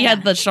he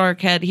had the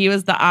shark head. He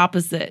was the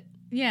opposite.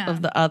 Yeah.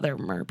 Of the other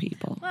mer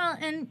people. Well,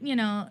 and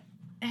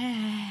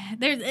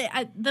there's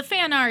the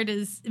fan art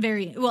is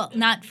very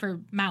not for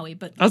Maui,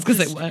 but I was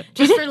gonna say what?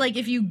 Just for like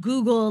if you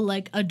Google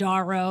like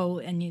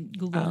Adaro and you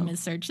Google them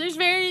as search, there's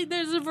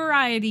a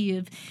variety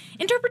of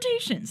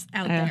interpretations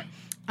out there.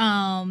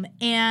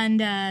 And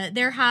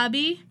their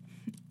hobby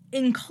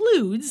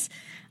includes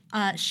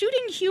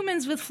shooting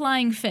humans with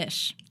flying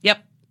fish.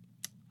 Yep.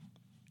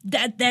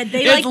 That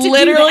they like to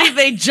literally do that.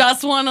 They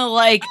just want to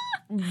like.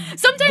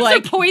 Sometimes they're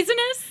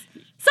poisonous.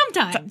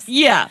 Sometimes.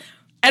 Yeah.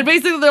 And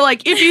basically they're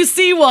like, if you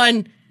see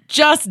one,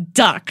 just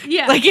duck.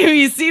 Yeah. Like if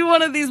you see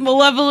one of these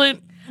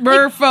malevolent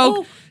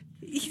merfolk,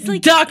 he's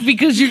like, duck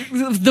because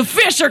the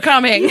fish are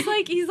coming.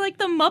 He's like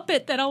the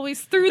Muppet that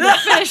always threw the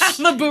fish.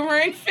 The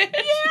boomerang fish.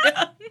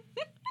 Yeah.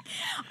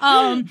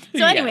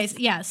 So anyways,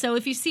 so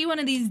if you see one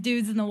of these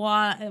dudes in the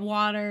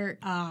water,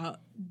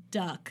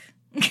 duck.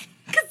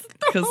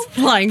 Because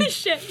flying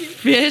fish,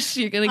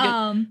 you're going to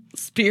get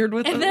speared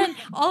with them. And then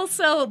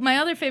also, my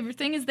other favorite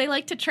thing is they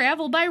like to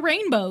travel by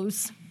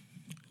rainbows.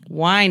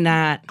 Why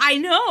not? I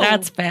know.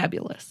 That's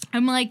fabulous.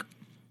 I'm like,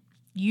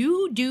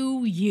 you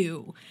do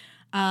you.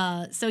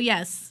 So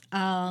yes.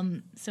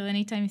 So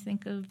anytime you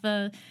think of...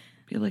 be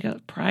like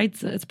a pride.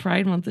 It's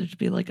Pride Month. It should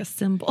be like a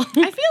symbol. I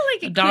feel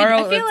like it.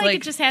 I feel like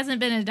it just hasn't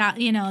been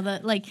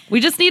We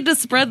just need to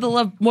spread the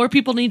love. More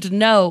people need to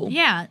know.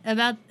 Yeah,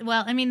 about.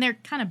 Well, I mean, they're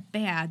kind of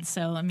bad.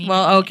 So I mean.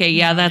 Well, okay,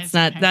 yeah,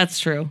 that's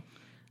true.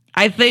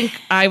 I think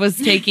I was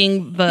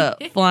taking the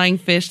flying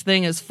fish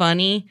thing as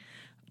funny.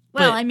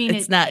 Well, I mean,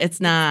 it's not.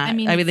 I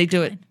mean, they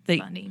do it.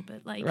 Funny,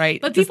 but like,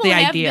 right. But people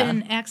have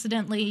been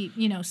accidentally,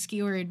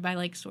 skewered by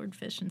like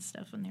swordfish and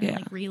stuff when they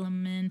like reel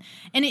them in,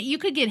 and you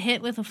could get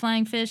hit with a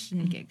flying fish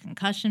and get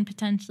concussion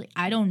potentially.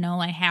 I don't know.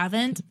 I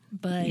haven't,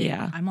 but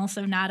I'm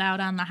also not out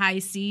on the high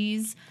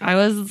seas. I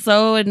was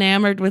so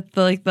enamored with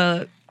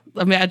the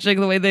imagining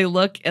the way they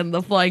look and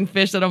the flying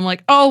fish that I'm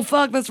like, oh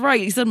fuck, that's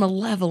right. You said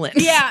malevolent.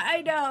 Yeah,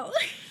 I know.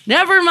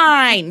 Never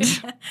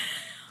mind.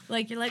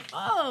 Like, you're like,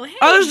 oh, hey.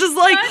 I was just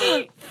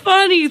like,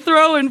 funny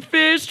throwing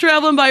fish,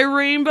 traveling by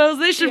rainbows.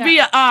 They should be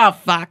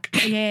fuck.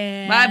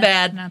 Yeah. My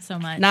bad. Not so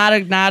much.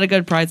 Not a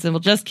good pride symbol.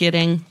 Just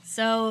kidding.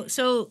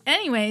 So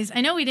anyways, I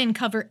know we didn't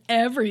cover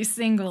every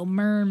single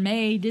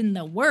mermaid in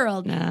the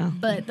world,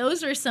 but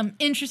those are some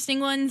interesting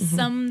ones,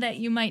 some that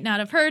you might not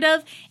have heard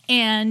of.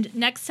 And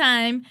next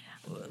time,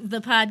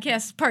 the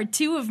podcast part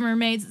 2 of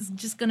Mermaids is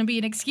just going to be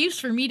an excuse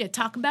for me to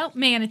talk about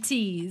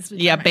manatees.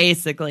 Yeah,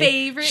 basically.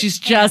 Favorite She's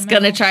just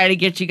going to try to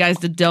get you guys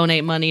to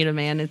donate money to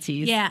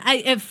manatees. Yeah,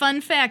 a fun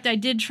fact, I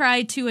did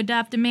try to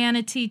adopt a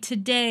manatee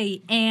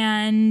today,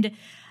 and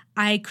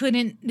I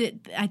couldn't.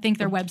 I think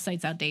their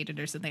website's outdated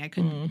or something. I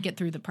couldn't get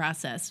through the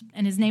process.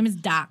 And his name is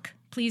Doc.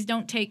 please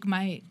don't take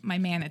my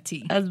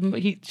manatee. As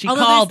she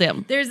called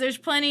him. There's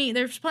plenty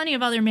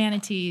of other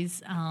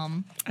manatees.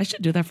 I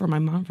should do that for my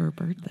mom for her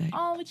birthday.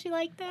 Oh, would she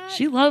like that?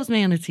 She loves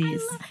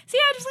manatees.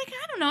 I was like,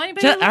 I don't know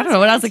anybody. I don't know.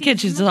 When I was a kid,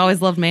 she just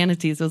always loved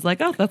manatees. It was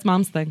like, oh, that's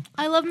mom's thing.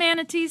 I love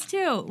manatees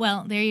too.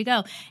 Well, there you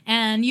go.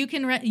 And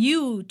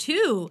you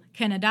too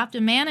can adopt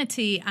a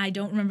manatee. I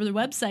don't remember the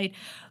website.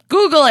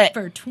 Google it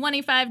For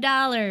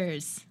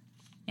 $25.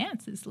 Yeah,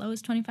 it's as low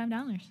as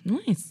 $25.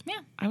 Nice. Yeah.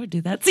 I would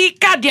do that. See,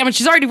 God damn it,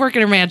 she's already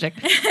working her magic.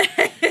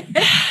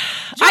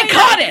 I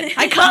caught it.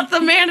 I caught the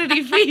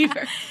manatee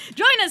fever.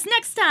 Join us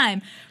next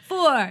time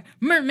for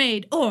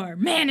Mermaid or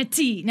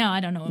Manatee. No, I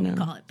don't know what we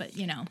call it, but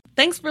you know.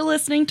 Thanks for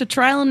listening to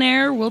Trial and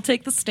Error, We'll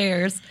Take the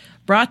Stairs.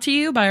 Brought to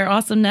you by our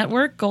awesome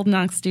network, Golden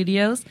Ox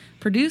Studios.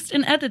 Produced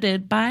and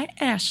edited by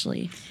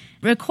Ashley.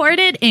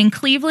 Recorded in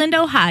Cleveland,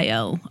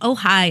 Ohio,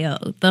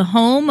 the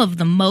home of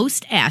the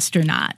most astronauts.